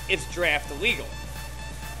 it's draft illegal.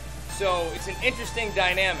 So it's an interesting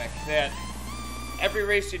dynamic that every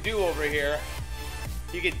race you do over here,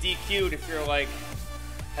 you get DQ'd if you're like,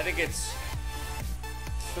 I think it's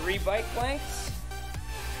 3 bike lengths.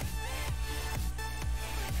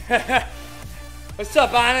 What's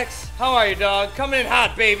up, Onyx? How are you, dog? Coming in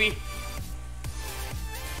hot, baby.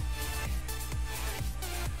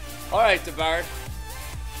 All right, DeBard.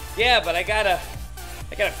 Yeah, but I gotta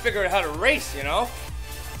figure out how to race, you know?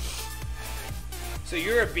 So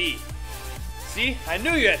you're a B. See? I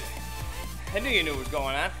knew you knew what was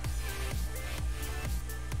going on.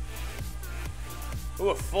 Ooh,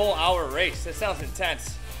 a full hour race. That sounds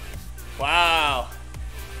intense. Wow.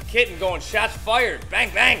 Kitten going shots fired.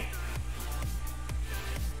 Bang, bang.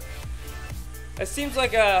 That seems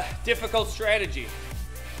like a difficult strategy.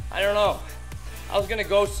 I don't know. I was gonna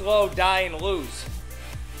go slow, die, and lose.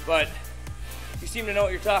 But you seem to know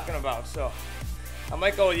what you're talking about, so I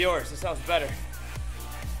might go with yours. It sounds better.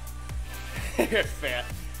 You're fat.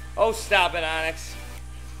 Oh, stop it, Onyx.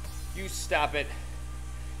 You stop it.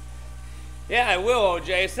 Yeah, I will,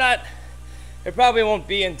 OJ. It probably won't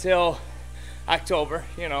be until October,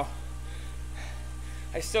 you know.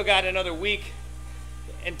 I still got another week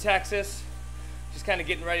in Texas. Just kind of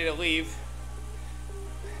getting ready to leave.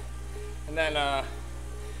 And then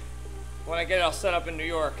when I get it all set up in New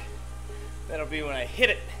York, that'll be when I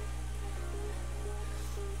hit it.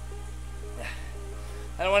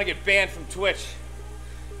 I don't want to get banned from Twitch.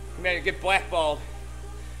 I'm going to get blackballed,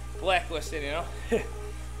 blacklisted, you know?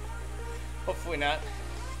 Hopefully not.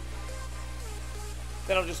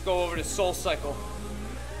 Then I'll just go over to Soul Cycle.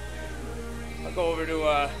 I'll go over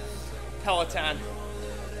to Peloton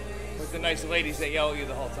with the nice ladies that yell at you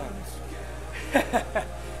the whole time.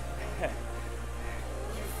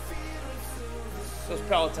 those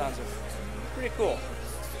Pelotons are pretty cool.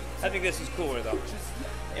 I think this is cooler though,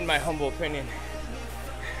 in my humble opinion.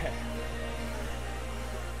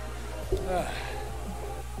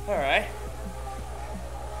 All right.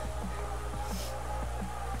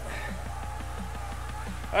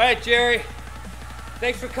 All right, Jerry.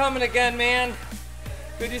 Thanks for coming again, man.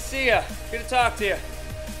 Good to see you. Good to talk to you.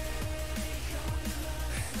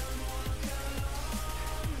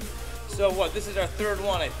 So what, this is our third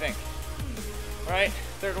one, I think. Right?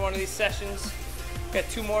 Third one of these sessions. Got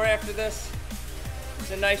 2 more after this.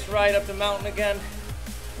 It's a nice ride up the mountain again.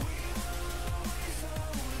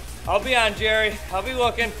 I'll be on, Jerry. I'll be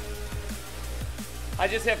looking. I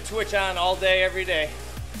just have Twitch on all day, every day.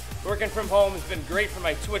 Working from home has been great for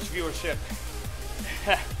my Twitch viewership.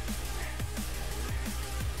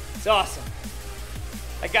 It's awesome.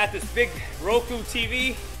 I got this big Roku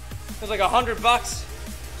TV. It was like $100.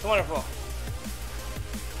 It's wonderful.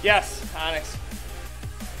 Yes, Onyx.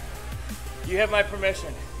 You have my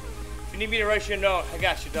permission. If you need me to write you a note, I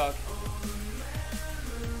got you, dog.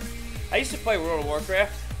 I used to play World of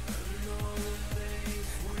Warcraft.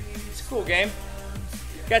 It's a cool game.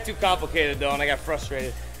 Got too complicated though, and I got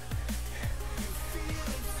frustrated.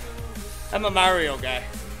 I'm a Mario guy.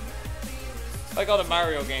 I like all the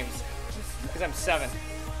Mario games because I'm 7.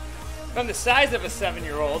 If I'm the size of a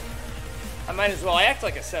 7-year-old, I might as well act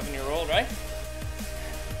like a 7-year-old, right?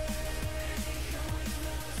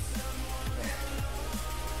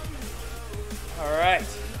 All right.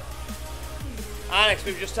 Onyx,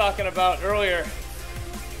 we were just talking about earlier.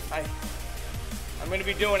 I'm going to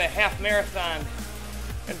be doing a half marathon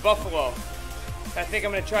in Buffalo. I think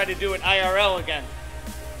I'm going to try to do it IRL again.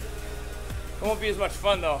 It won't be as much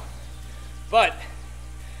fun though, but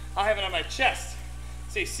I'll have it on my chest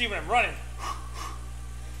so you see when I'm running.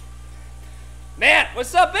 Matt,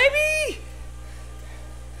 what's up, baby?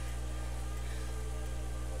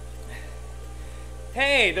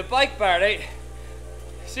 Hey, the bike bar,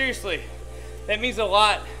 seriously, that means a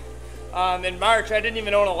lot. In March, I didn't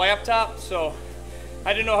even own a laptop, so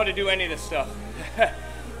I didn't know how to do any of this stuff.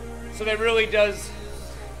 So that really does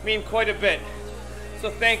mean quite a bit.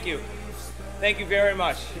 So thank you. Thank you very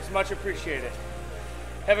much. It's much appreciated.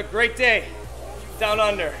 Have a great day down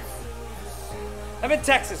under. I'm in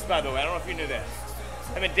Texas, by the way. I don't know if you knew that.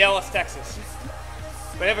 I'm in Dallas, Texas.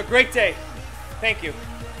 But have a great day. Thank you.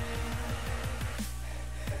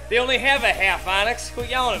 They only have a half, Onyx.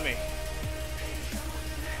 Quit yelling at me.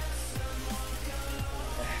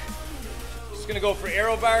 Just gonna go for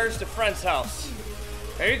aero bars to friend's house.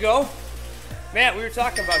 There you go. Matt, we were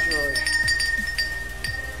talking about you earlier.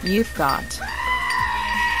 You've got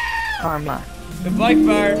karma. The bike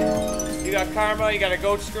bar, you got karma, you got a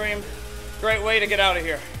goat scream. Great way to get out of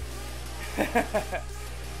here.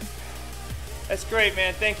 That's great,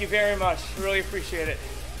 man. Thank you very much. Really appreciate it.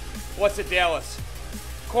 What's at Dallas?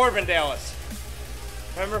 Corbin, Dallas.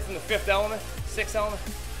 Remember from the Fifth Element? Sixth Element?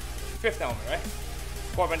 Fifth Element, right?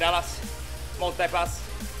 Corbin, Dallas. Multipass.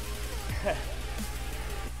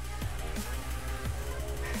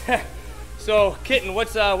 So, Kitten,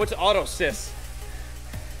 what's autosys?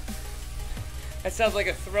 That sounds like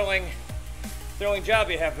a thrilling job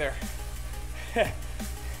you have there.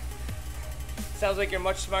 Sounds like you're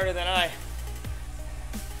much smarter than I.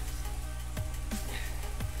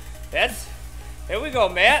 There we go,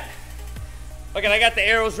 Matt. Look, and I got the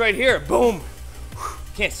arrows right here. Boom.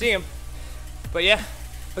 Can't see them, but yeah,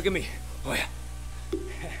 look at me. Oh yeah.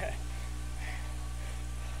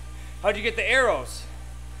 How'd you get the arrows?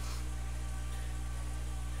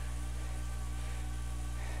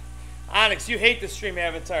 Onyx, you hate the stream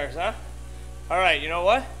avatars, huh? All right, you know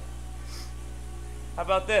what? How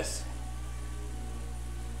about this?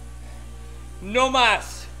 No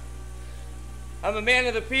mas. I'm a man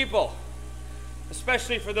of the people,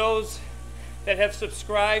 especially for those that have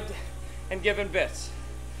subscribed and given bits.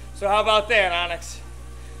 So how about that, Onyx?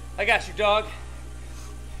 I got you, dog.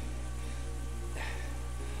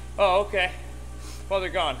 Oh, okay. Well, they're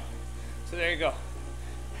gone. So there you go.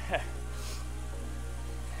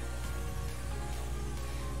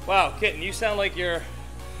 Wow, Kitten, you sound like you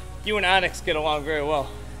and Onyx get along very well.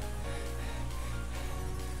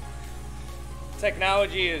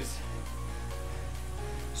 Technology is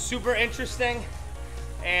super interesting,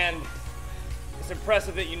 and it's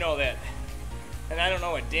impressive that you know that. And I don't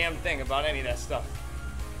know a damn thing about any of that stuff.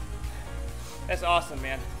 That's awesome,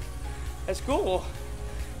 man. That's cool.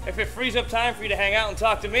 If it frees up time for you to hang out and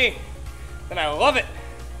talk to me, then I love it.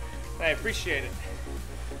 And I appreciate it.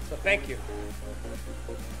 So thank you.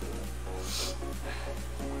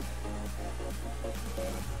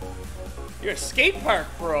 You're a skate park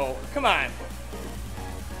bro. Come on.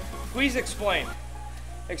 Please explain.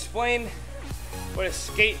 explain what a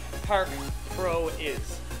skate park pro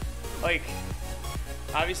is. Like,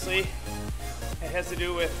 obviously, it has to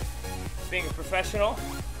do with being a professional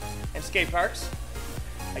in skate parks.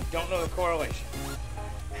 I don't know the correlation.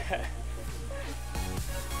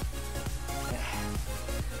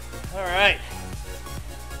 All right.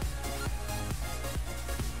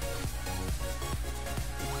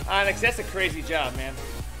 Onyx, that's a crazy job, man.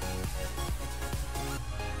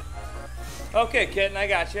 Okay, kitten, I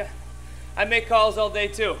got you. I make calls all day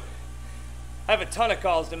too. I have a ton of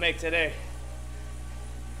calls to make today.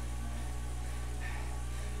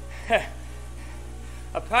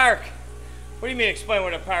 A park? What do you mean explain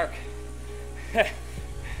what a park?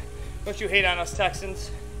 Don't you hate on us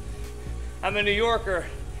Texans? I'm a New Yorker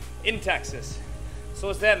in Texas. So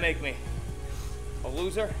what's that make me? A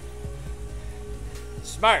loser?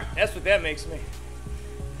 Smart, that's what that makes me.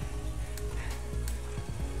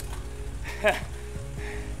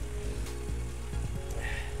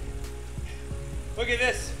 Look at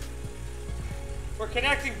this. We're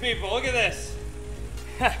connecting people, look at this.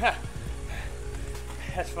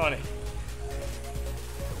 That's funny.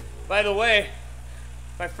 By the way,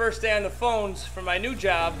 my first day on the phones for my new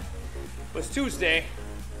job was Tuesday.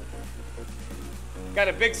 Got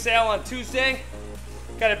a big sale on Tuesday,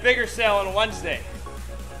 got a bigger sale on Wednesday.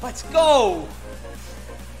 Let's go!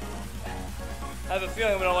 I have a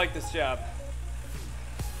feeling I'm gonna like this job.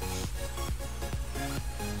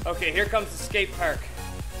 Okay, here comes the skate park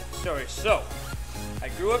story. So, I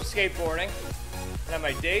grew up skateboarding, and on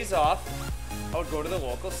my days off, I would go to the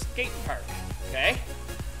local skate park, okay?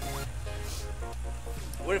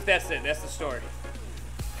 What if that's it? That's the story.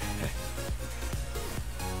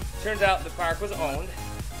 Turns out the park was owned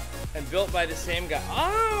and built by the same guy.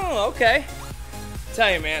 Oh, okay.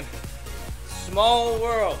 Tell you, man, small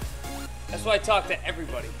world. That's why I talk to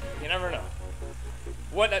everybody. You never know.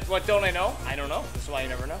 What don't I know? I don't know. That's why you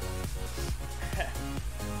never know.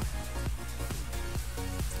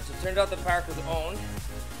 So it turned out the park was owned.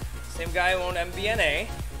 Same guy who owned MBNA.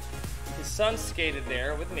 His son skated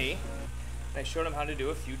there with me, and I showed him how to do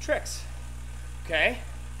a few tricks. Okay?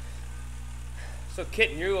 So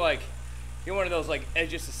Kitten, you're one of those like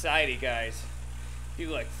edge of society guys.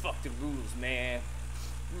 You're like, fuck the rules, man.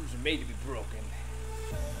 Rules are made to be broken.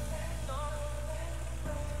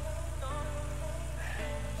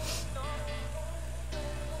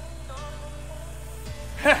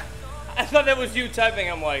 I thought that was you typing.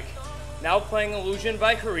 I'm like, now playing Illusion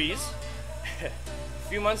by Hariz. A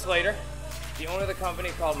few months later, the owner of the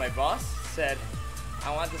company called my boss, said,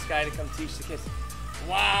 I want this guy to come teach the kids.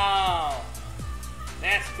 Wow,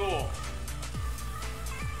 that's cool.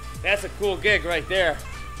 That's a cool gig right there.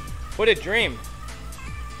 What a dream.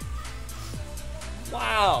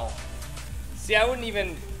 Wow. See, I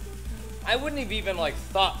wouldn't have even like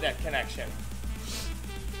thought that connection.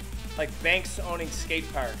 Like banks owning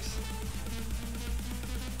skate parks.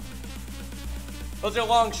 Those are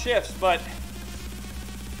long shifts, but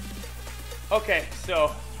okay,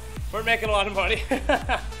 so we're making a lot of money.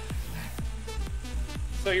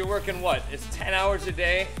 So you're working what? It's 10 hours a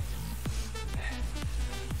day.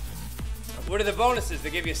 What are the bonuses? They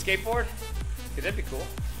give you a skateboard? Because that'd be cool.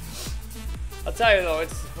 I'll tell you though,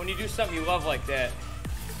 it's when you do something you love like that,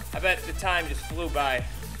 I bet the time just flew by.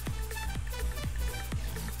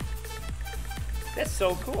 That's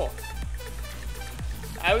so cool.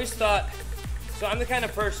 I always thought, so I'm the kind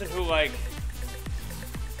of person who like,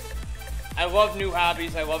 I love new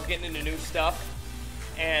hobbies, I love getting into new stuff,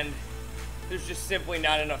 and there's just simply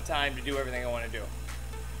not enough time to do everything I want to do.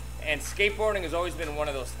 And skateboarding has always been one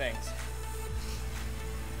of those things.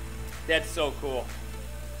 That's so cool.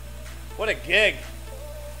 What a gig.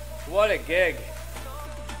 What a gig.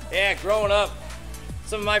 Yeah, growing up,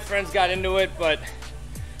 some of my friends got into it, but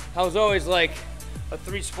I was always like a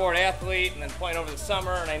 3-sport athlete and then playing over the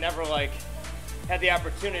summer, and I never like had the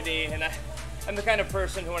opportunity. And I'm the kind of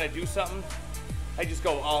person who when I do something, I just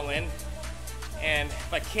go all in. And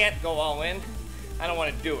if I can't go all in, I don't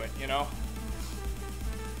want to do it, you know?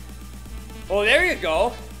 Well, there you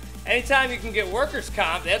go. Anytime you can get workers'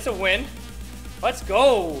 comp, that's a win. Let's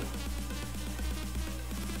go.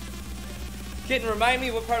 Kitten, remind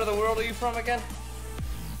me, what part of the world are you from again?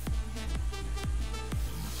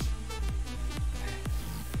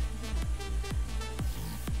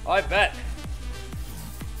 Oh, I bet.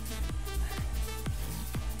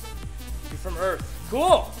 You're from Earth.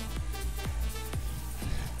 Cool.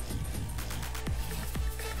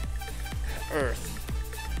 Earth.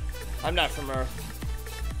 I'm not from Earth.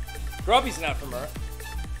 Grubby's not from Earth.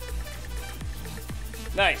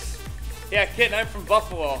 Nice. Yeah, Kitten, I'm from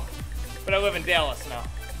Buffalo, but I live in Dallas now.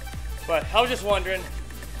 But I was just wondering,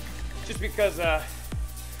 just because I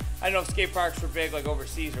don't know if skate parks were big like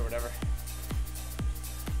overseas or whatever.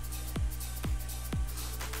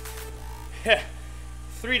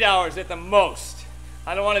 $3 at the most.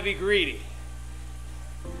 I don't want to be greedy.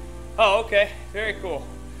 Oh, okay, very cool.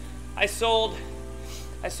 I sold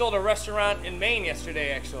a restaurant in Maine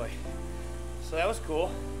yesterday, actually. So that was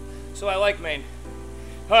cool. So I like Maine.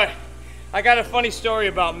 All right, I got a funny story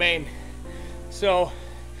about Maine. So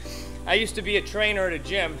I used to be a trainer at a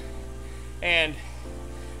gym, and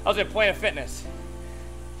I was at Planet Fitness.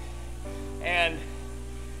 And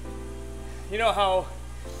you know how,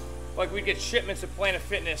 like, we'd get shipments of Planet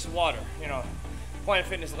Fitness water, you know, Planet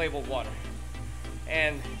Fitness labeled water.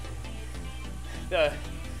 And the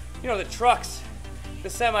trucks, the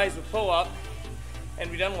semis would pull up and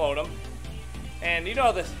we'd unload them. And you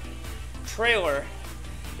know, the trailer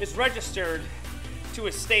is registered to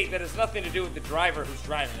a state that has nothing to do with the driver who's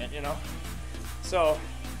driving it, you know? So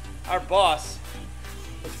our boss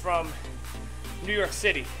was from New York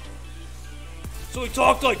City. So he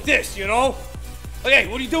talked like this, you know? Like, hey,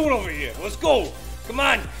 what are you doing over here? Let's go. Come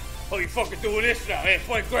on. Oh, you fucking doing this now. Hey,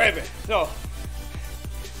 fine, grab it. So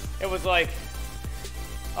it was like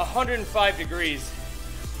 105 degrees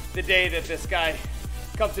the day that this guy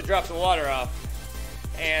comes to drop the water off.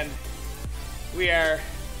 And we are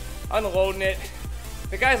unloading it.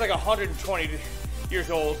 The guy's like 120 years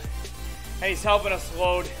old, and he's helping us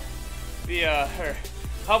load or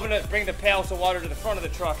helping us bring the pails of water to the front of the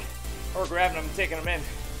truck. We're grabbing them and taking them in.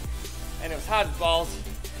 And it was hot as balls.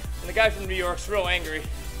 And the guy from New York's real angry.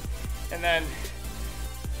 And then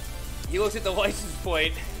he looks at the license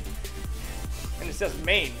plate and it says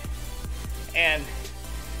Maine. And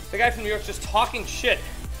the guy from New York's just talking shit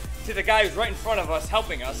to the guy who's right in front of us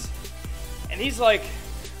helping us. And he's like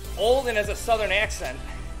old and has a southern accent.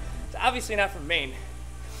 It's obviously not from Maine.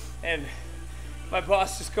 And my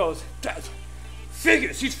boss just goes, "That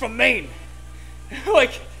figures, he's from Maine."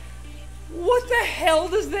 Like, what the hell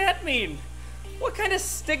does that mean? What kind of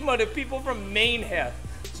stigma do people from Maine have?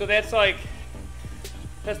 So that's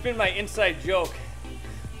been my inside joke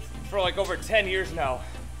for like over 10 years now.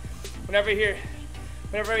 Whenever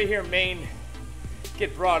I hear Maine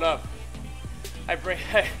get brought up, I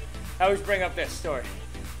always bring up that story.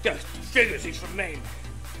 "Yeah, figures, he's from Maine."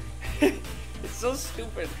 It's so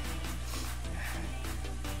stupid.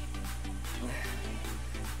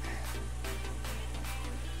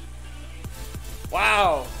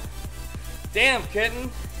 Wow. Damn,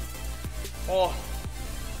 kitten. Well,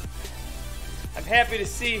 I'm happy to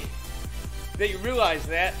see that you realized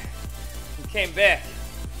that and came back.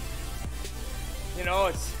 You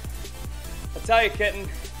know, I'll tell you, kitten,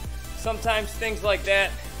 sometimes things like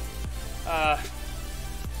that,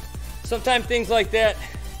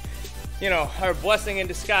 you know, are a blessing in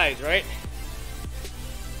disguise, right?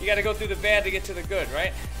 You gotta go through the bad to get to the good,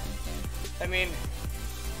 right? I mean,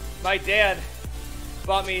 my dad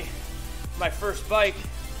bought me my first bike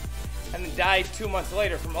and then died 2 months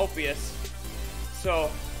later from opiates.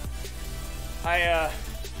 So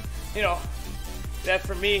you know, that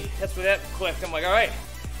for me, that's where that clicked. I'm like, all right,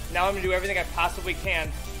 now I'm gonna do everything I possibly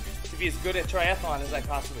can to be as good at triathlon as I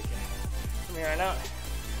possibly can from here on out.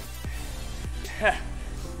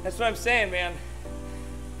 That's what I'm saying, man.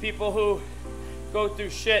 People who go through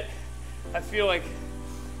shit, I feel like,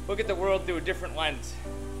 look at the world through a different lens,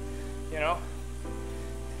 you know?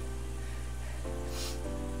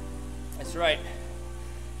 That's right.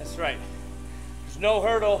 That's right. There's no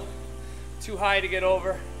hurdle too high to get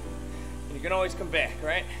over, and you can always come back,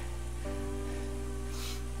 right?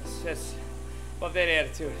 It's just, love that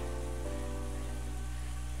attitude.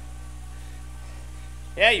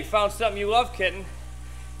 Yeah, you found something you love, kitten.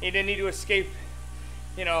 You didn't need to escape,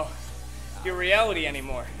 you know, your reality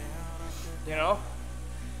anymore, you know?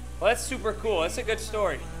 Well, that's super cool. That's a good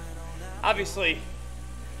story. Obviously,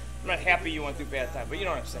 I'm not happy you went through bad time, but you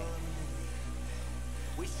know what I'm saying.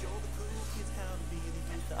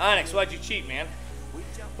 Onyx, why'd you cheat, man?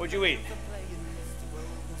 What'd you eat?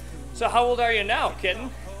 So how old are you now, kitten?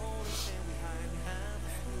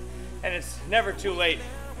 And it's never too late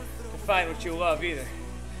to find what you love either.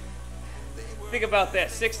 Think about that,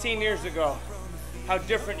 16 years ago, how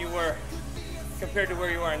different you were compared to where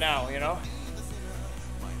you are now, you know?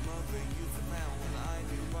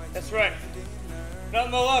 That's right.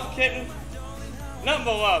 Nothing but love, kitten. Nothing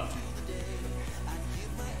but love.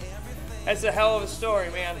 That's a hell of a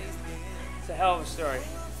story, man. It's a hell of a story.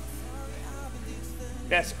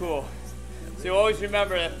 That's cool. So you always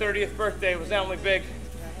remember that 30th birthday was not only big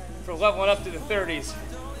for leveling up to the 30s,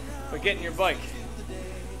 but getting your bike.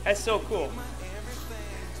 That's so cool.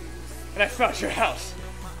 And I found your house.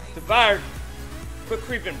 The Bard, quit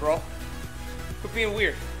creeping, bro. Quit being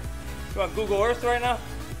weird. You on Google Earth right now?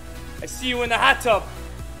 I see you in the hot tub.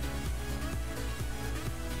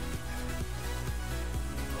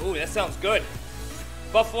 Ooh, that sounds good.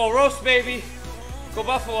 Buffalo roast, baby. Go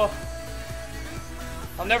Buffalo.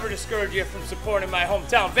 I'll never discourage you from supporting my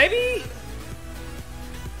hometown, baby.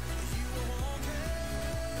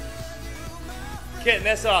 Kitten,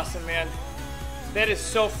 that's awesome, man. That is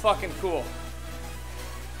so fucking cool.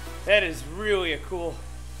 That is really a cool.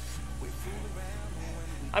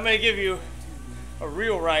 I'm gonna give you a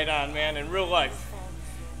real ride on, man, in real life.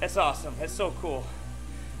 That's awesome. That's so cool.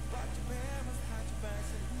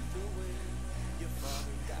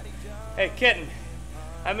 Hey, Kitten,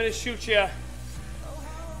 I'm gonna shoot you.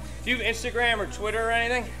 Do you have Instagram or Twitter or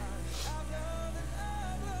anything?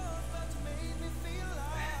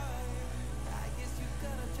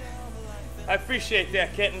 I appreciate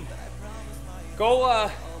that, Kitten. Go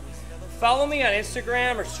follow me on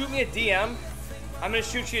Instagram or shoot me a DM. I'm gonna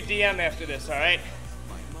shoot you a DM after this, all right?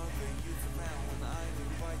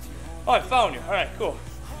 Oh, I found you. All right, cool.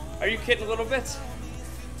 Are you Kitten Little Bits?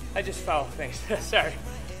 I just follow things. Sorry.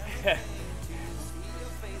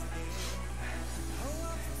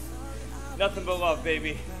 Nothing but love,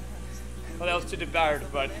 baby. Well, that was too devoured,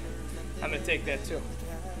 but I'm gonna take that too.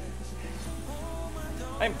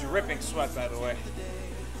 I'm dripping sweat, by the way.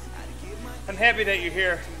 I'm happy that you're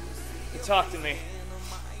here to talk to me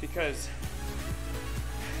because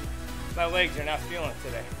my legs are not feeling it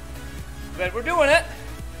today. But we're doing it.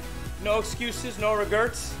 No excuses, no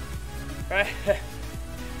regrets, right?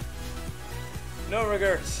 No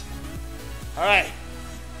regrets. All right,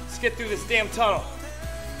 let's get through this damn tunnel.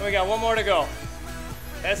 And we got one more to go.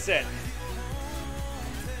 That's it.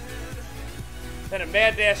 Then a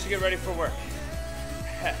mad dash to get ready for work.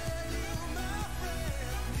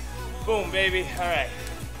 Boom, baby. All right.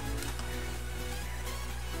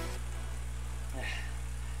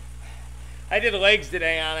 I did legs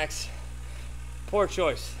today, Onyx. Poor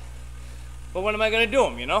choice. But when am I going to do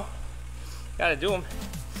them, you know? Got to do them.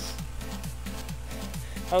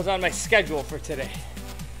 I was on my schedule for today.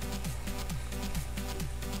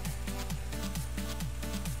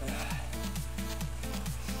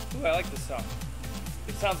 Ooh, I like this song.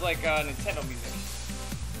 It sounds like Nintendo music.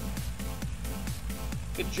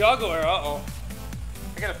 The juggler, uh-oh.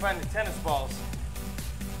 I gotta find the tennis balls.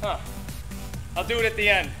 Huh. I'll do it at the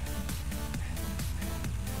end.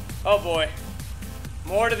 Oh boy.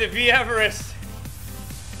 More to the V Everest.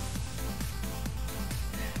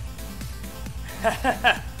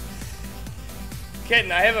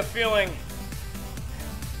 Kitten, I have a feeling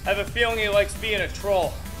he likes being a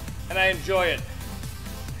troll, and I enjoy it.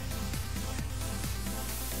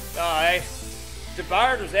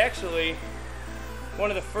 DeBard was actually one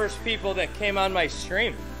of the first people that came on my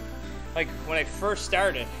stream, like when I first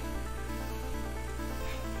started.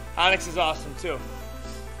 Onyx is awesome too.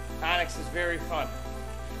 Onyx is very fun.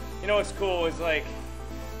 You know what's cool is like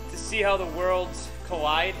to see how the worlds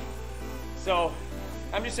collide. So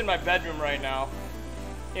I'm just in my bedroom right now,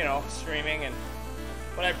 you know, streaming, and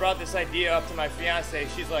when I brought this idea up to my fiance,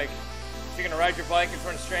 she's like, "You're gonna ride your bike in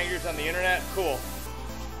front of strangers on the internet? Cool."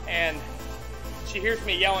 And she hears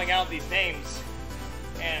me yelling out these names,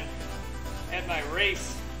 and at my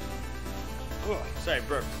race,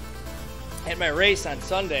 at my race on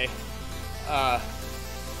Sunday,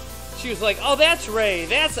 she was like, "Oh, that's Ray,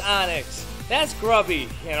 that's Onyx, that's Grubby,"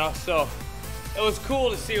 you know, so it was cool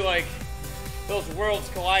to see like those worlds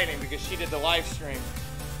colliding because she did the live stream.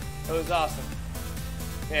 It was awesome.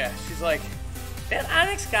 Yeah, she's like, "That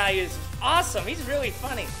Onyx guy is awesome, he's really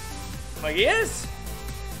funny." I'm like, "He is?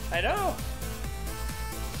 I know."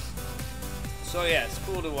 So yeah, it's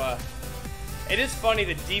cool to, it is funny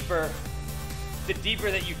the deeper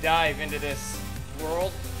that you dive into this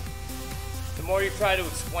world, the more you try to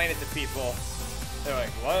explain it to people, they're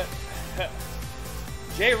like, "What?"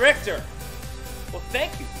 Jay Richter. Well,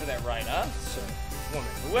 thank you for that ride, huh? Sir,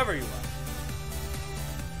 woman, whoever you are.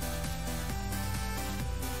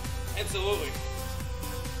 Absolutely.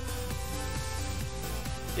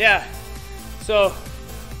 Yeah, so,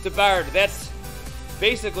 DeBard, that's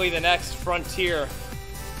basically the next frontier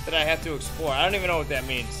that I have to explore. I don't even know what that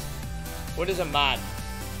means. What is a mod?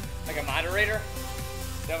 Like a moderator?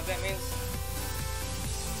 Is that what that means?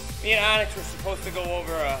 Me and Onyx were supposed to go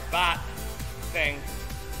over a bot thing,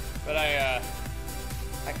 but I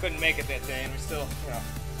couldn't make it that day, and we still, you know,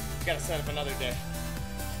 gotta set up another day.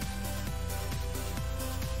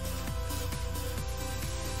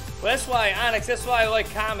 Well, that's why, Onyx, that's why I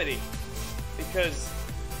like comedy, because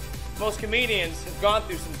most comedians have gone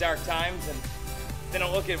through some dark times and they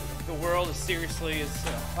don't look at the world as seriously as,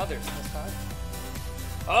 you know, others. That's fine.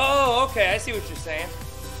 Oh, okay, I see what you're saying.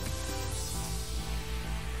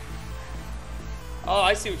 Oh,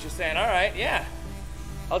 I see what you're saying. All right, yeah.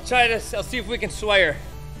 I'll see if we can sway her.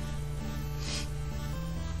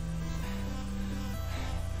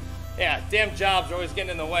 Yeah, damn jobs are always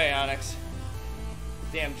getting in the way, Onyx.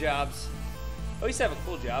 Damn jobs. Oh, you used to have a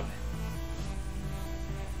cool job.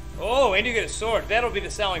 Oh, and you get a sword. That'll be the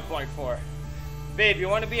selling point for her. Babe, you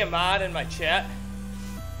want to be a mod in my chat?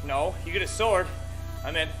 No, you get a sword.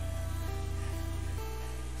 I'm in.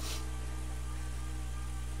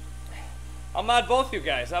 I'll mod both you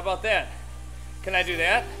guys. How about that? Can I do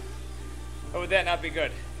that? Or would that not be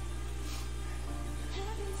good?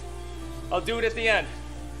 I'll do it at the end.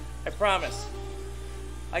 I promise.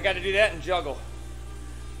 I got to do that and juggle.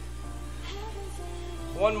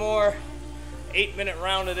 One more 8-minute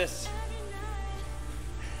round of this.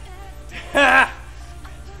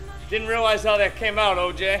 Didn't realize how that came out,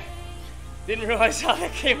 OJ. Didn't realize how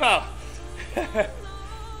that came out. But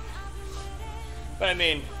I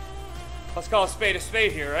mean, let's call a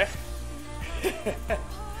spade here, right?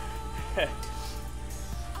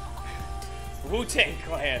 Wu-Tang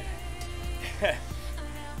Clan.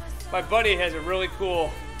 My buddy has a really cool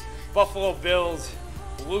Buffalo Bills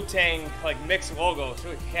Wu-Tang like mixed logo. It's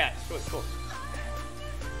really it's really cool.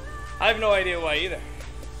 I have no idea why either.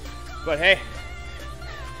 But hey,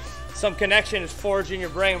 some connection is forged in your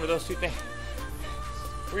brain with those two things.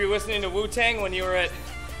 Were you listening to Wu-Tang when you were at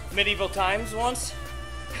medieval times once?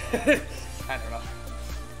 I don't know.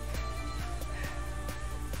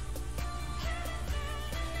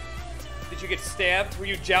 Did you get stabbed? Were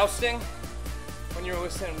you jousting when you were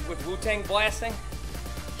listening with Wu-Tang blasting?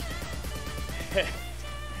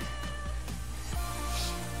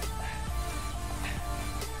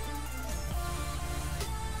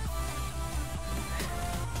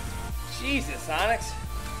 Jesus, Onyx.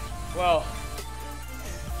 Well,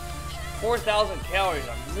 4,000 calories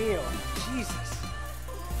a meal. Jesus.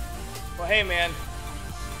 Well, hey, man.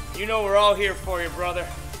 You know we're all here for you, brother.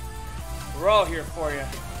 We're all here for you.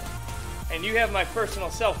 And you have my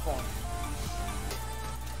personal cell phone.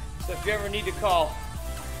 So if you ever need to call,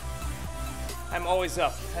 I'm always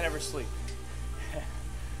up. I never sleep.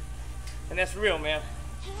 And that's real, man.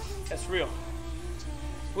 That's real.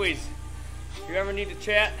 Please, if you ever need to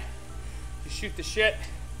chat, you shoot the shit,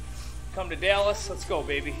 come to Dallas. Let's go,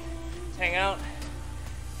 baby. Hang out.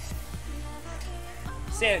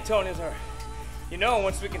 San Antonio's our, you know,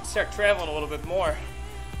 once we can start traveling a little bit more,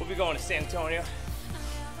 we'll be going to San Antonio.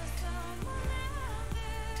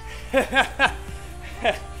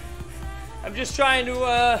 I'm just trying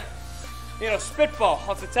to, spitball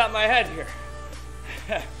off the top of my head here.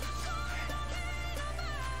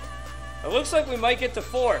 It looks like we might get to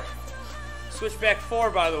 4. Switchback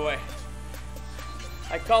 4, by the way.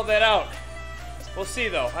 I called that out. We'll see,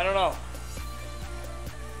 though. I don't know.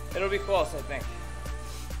 It'll be close, I think.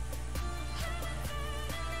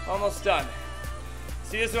 Almost done.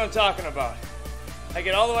 See, this is what I'm talking about. I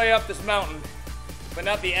get all the way up this mountain, but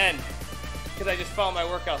not the end, because I just follow my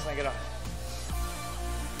workouts and I get up.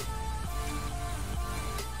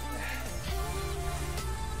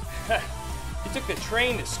 You took the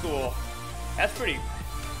train to school. That's pretty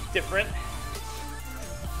different.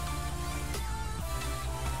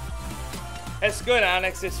 That's good,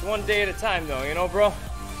 Onyx. It's one day at a time, though, you know, bro?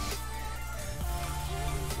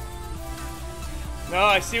 No,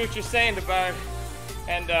 I see what you're saying, DeBard.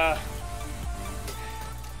 And, a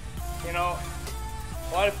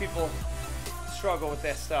lot of people struggle with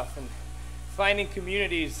that stuff. And finding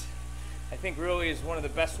communities, I think, really is one of the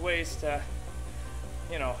best ways to,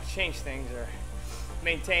 change things or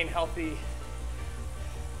maintain healthy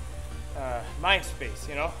mind space,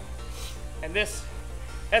 And that's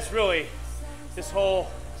really this whole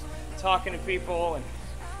talking to people and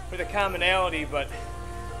with a commonality, but,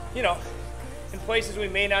 in places we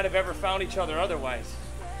may not have ever found each other otherwise,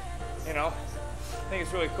 I think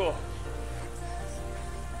it's really cool.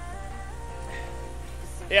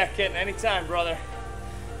 Yeah, Kitten, anytime, brother.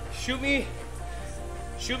 Shoot me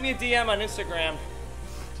a DM on Instagram.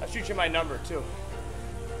 I'll shoot you my number, too.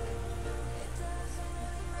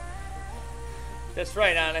 That's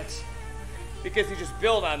right, Onyx. Because you just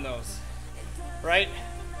build on those, right?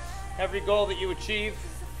 Every goal that you achieve,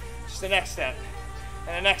 just the next step,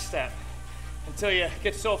 and the next step, until you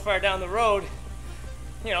get so far down the road,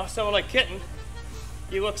 someone like Kitten,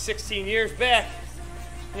 you look 16 years back,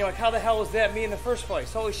 and you're like, how the hell was that me in the first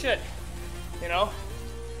place? Holy shit,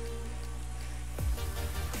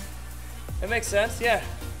 It makes sense, yeah.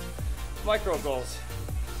 Micro goals.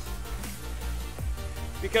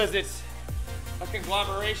 Because it's a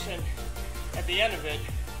conglomeration at the end of it,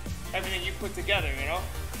 everything you put together,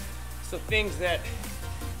 So things that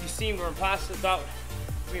you seem were impossible, thought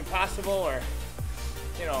to be impossible or,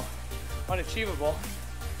 you know, unachievable,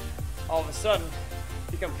 all of a sudden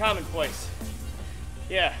become commonplace.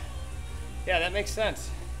 Yeah, that makes sense.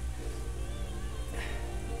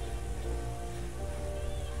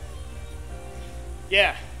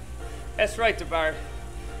 Yeah, that's right, DeBard.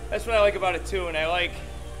 That's what I like about it too, and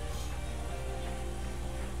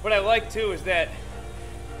what I like too is that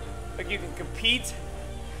like you can compete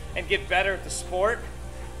and get better at the sport,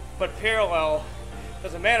 but parallel,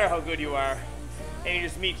 doesn't matter how good you are, and you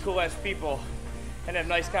just meet cool ass people and have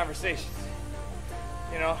nice conversations.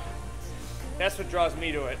 You know? That's what draws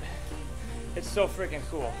me to it. It's so freaking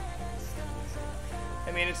cool.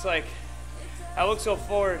 I mean, it's like, I look so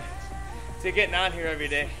forward to getting on here every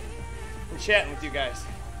day and chatting with you guys.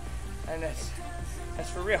 And that's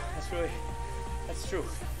for real. That's true.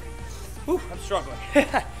 Whew, I'm struggling.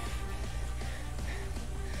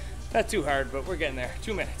 Not too hard, but we're getting there.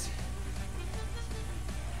 2 minutes.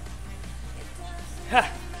 Ha!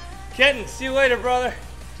 Kenton, see you later, brother.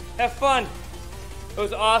 Have fun. It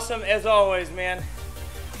was awesome as always, man.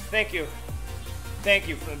 Thank you. Thank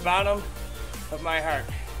you from the bottom of my heart.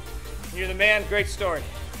 You're the man. Great story.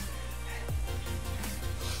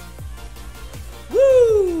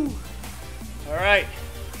 Woo! All right.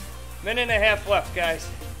 Minute and a half left, guys.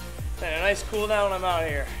 And a nice cool down. I'm out of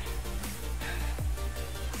here.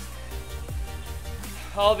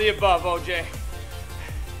 All the above, OJ.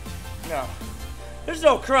 No. There's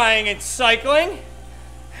no crying in cycling.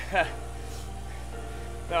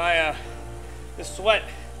 No, the sweat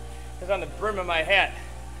is on the brim of my hat,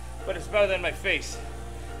 but it's better than my face,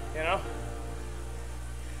 you know?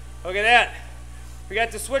 Look at that. We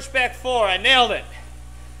got the switchback 4. I nailed it.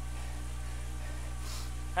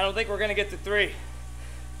 I don't think we're gonna get to 3.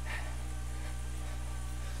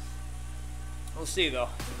 We'll see though.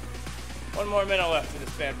 1 more minute left in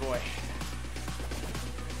this bad boy.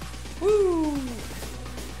 Woo!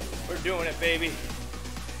 We're doing it, baby.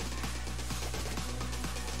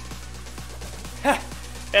 Ha!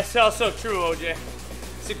 That's also true, OJ.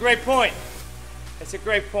 It's a great point. It's a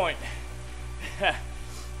great point.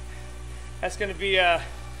 That's gonna be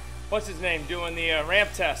what's his name doing the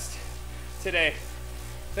ramp test today.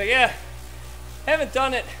 So yeah, haven't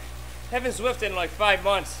done it, haven't Zwifted in like 5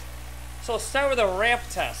 months. So let's start with a ramp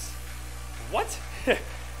test. What?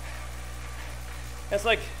 That's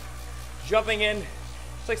like jumping in.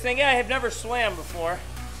 It's like saying, yeah, I have never swam before,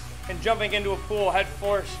 and jumping into a pool head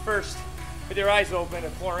first with your eyes open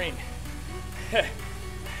in chlorine.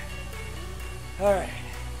 All right,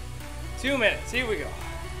 2 minutes. Here we go.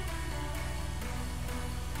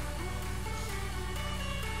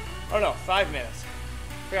 Oh no, 5 minutes.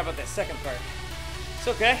 Forgot about that second part. It's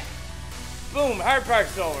okay. Boom, hard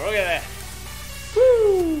part's over. Look at that.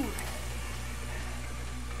 Woo!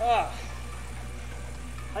 Ah.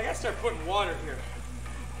 I gotta start putting water here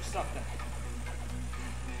or something.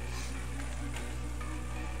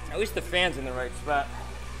 At least the fan's in the right spot.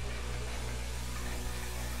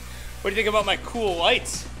 What do you think about my cool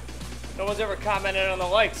lights? No one's ever commented on the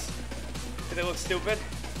lights. Do they look stupid?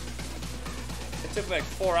 It took me like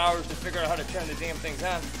 4 hours to figure out how to turn the damn things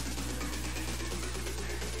on.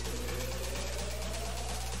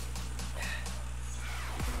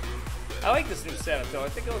 I like this new setup though. I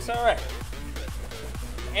think it looks alright.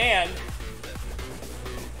 And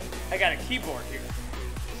I got a keyboard here.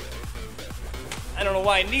 I don't know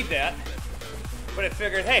why I need that, but I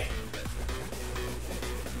figured, hey,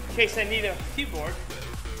 in case I need a keyboard,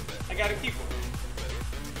 I got a keyboard.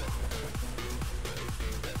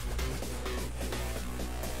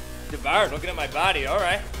 Devoured, looking at my body,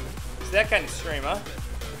 alright. It's that kind of stream, huh?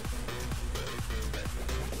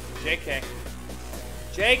 JK.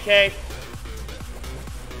 JK.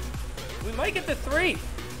 We might get to 3.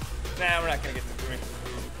 Nah, we're not gonna get to 3.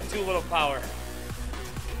 Too little power.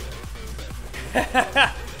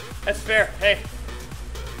 That's fair. Hey,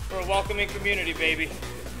 we're a welcoming community, baby.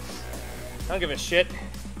 I don't give a shit.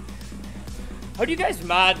 How do you guys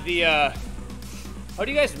mod the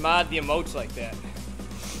emotes like that?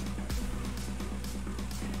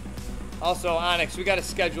 Also, Onyx, we got to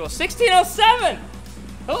schedule 1607.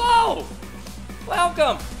 Hello,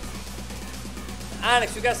 welcome.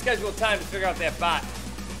 Onyx, we got to schedule a time to figure out that bot.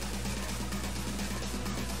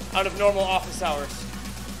 Out of normal office hours.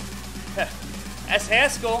 S.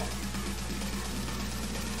 Haskell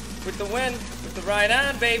with the win, with the ride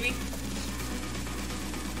on, baby.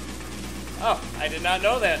 Oh, I did not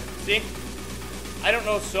know that. See? I don't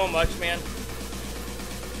know so much, man.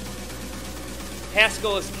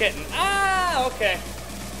 Haskell is kitten. Ah, okay.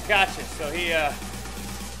 Gotcha. So he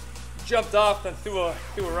jumped off and threw a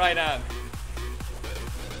ride on.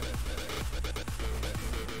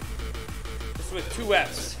 This with 2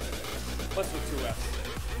 Fs. What's with 2 Fs?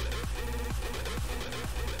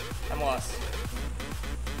 I'm lost.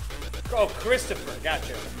 Oh, Christopher,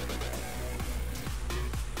 gotcha.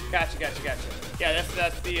 Gotcha. Yeah,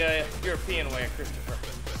 that's the European way of Christopher.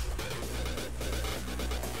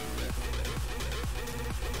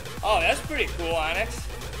 Oh, that's pretty cool, Onyx.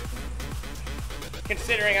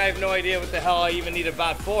 Considering I have no idea what the hell I even need a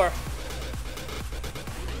bot for.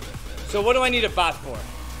 So what do I need a bot for?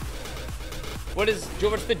 What's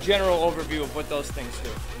the general overview of what those things do?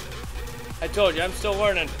 I told you, I'm still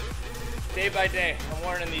learning. Day by day, I'm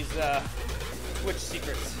learning these Twitch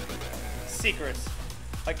secrets. Secrets.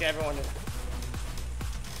 Like everyone does.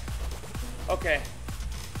 Okay.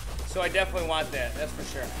 So I definitely want that, that's for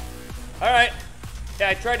sure. Alright. Yeah,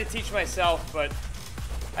 I tried to teach myself, but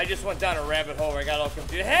I just went down a rabbit hole where I got all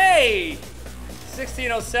confused. Hey!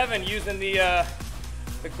 1607 using the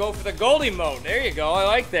go for the Goldie mode. There you go, I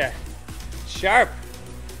like that. Sharp.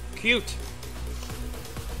 Cute.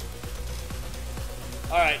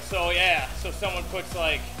 Alright, so yeah, so someone puts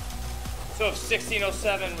like, so if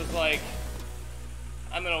 1607 was like,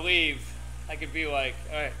 I'm gonna leave, I could be like,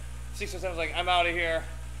 alright, 1607 was like, I'm out of here,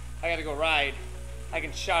 I gotta go ride, I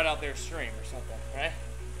can shout out their stream or something, right?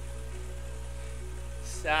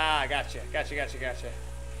 Ah, gotcha.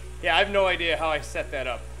 Yeah, I have no idea how I set that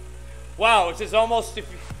up. Wow, it's just almost,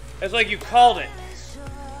 it's like you called it.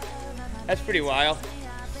 That's pretty wild.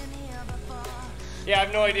 Yeah, I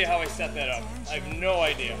have no idea how I set that up. I have no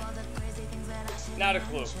idea. Not a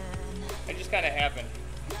clue. It just kind of happened.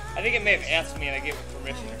 I think it may have asked me and I gave it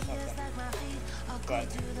permission or something. But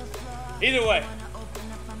either way,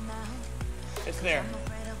 it's there.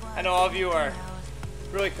 I know all of you are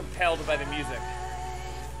really compelled by the music.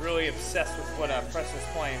 Really obsessed with what Preston's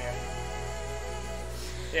playing here.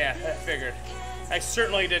 Yeah, I figured. I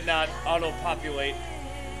certainly did not auto-populate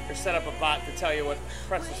or set up a bot to tell you what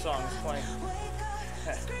Preston's song is playing.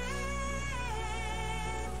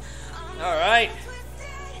 All right,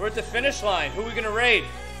 we're at the finish line. Who are we gonna raid?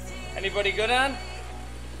 Anybody good on?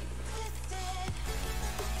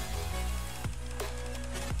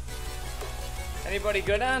 Anybody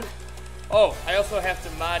good on? Oh, I also have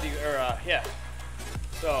to mod you, or yeah.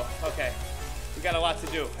 So, okay, we got a lot to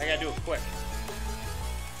do. I gotta do it quick.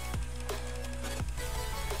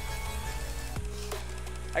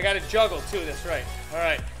 I gotta juggle too, that's right. All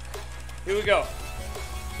right, here we go.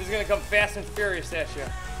 This is gonna come fast and furious at you.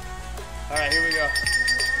 All right, here we go.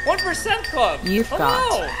 1% Club. You've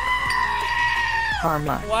got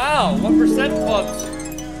karma. Wow, 1%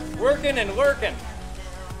 Club's working and lurking.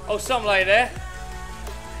 Oh, something like that.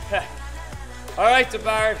 All right,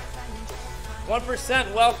 DeBard.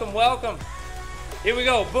 1%, welcome. Here we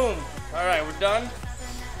go, boom. All right, we're done.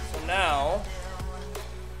 So now,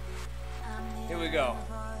 here we go.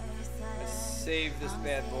 Let's save this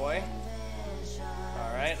bad boy.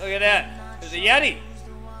 All right, look at that. There's a Yeti.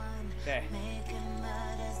 Okay.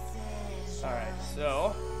 All right,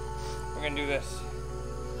 so we're gonna do this.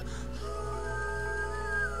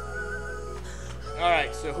 All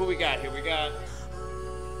right, so who we got here? We got,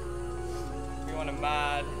 we want to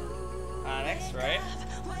mod Onyx, right?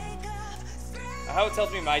 How it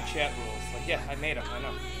tells me my chat rules. Like, yeah, I made them, I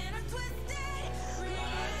know.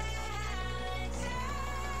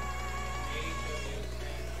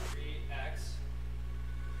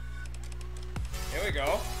 Here we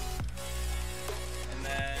go. And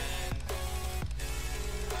then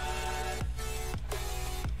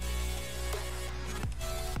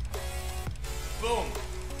boom.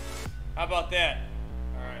 How about that?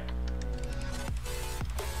 All right.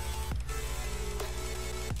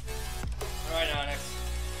 All right, Onyx.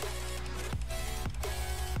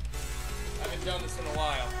 I haven't done this in a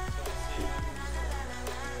while, so let's see.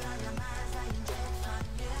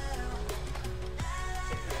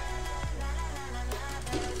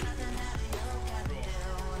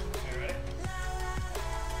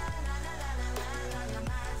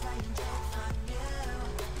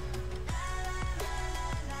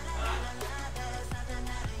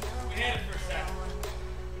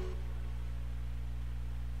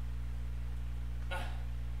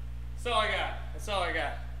 That's all I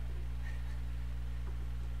got.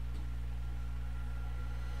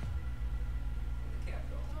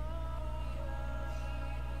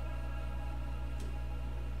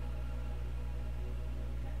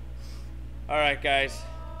 All right, guys.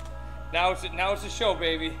 Now it's a show,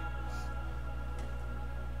 baby.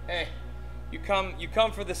 Hey, you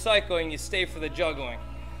come for the cycling, you stay for the juggling.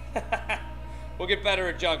 We'll get better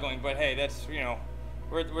at juggling, but hey, that's, you know,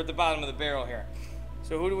 we're at the bottom of the barrel here.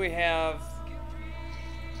 So who do we have?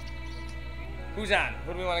 Who's on?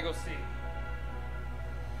 Who do we want to go see?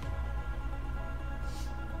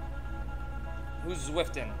 Who's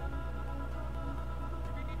Zwifting?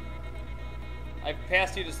 I've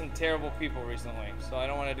passed you to some terrible people recently, so I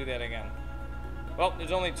don't want to do that again. Well,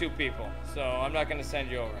 there's only 2 people, so I'm not going to send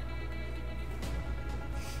you over.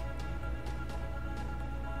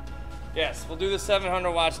 Yes, we'll do the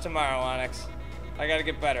 700 watch tomorrow, Onyx. I got to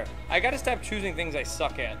get better. I got to stop choosing things I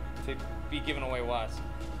suck at to be giving away watts.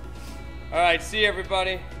 All right, see you,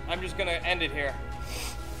 everybody. I'm just going to end it here.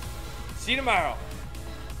 See you tomorrow.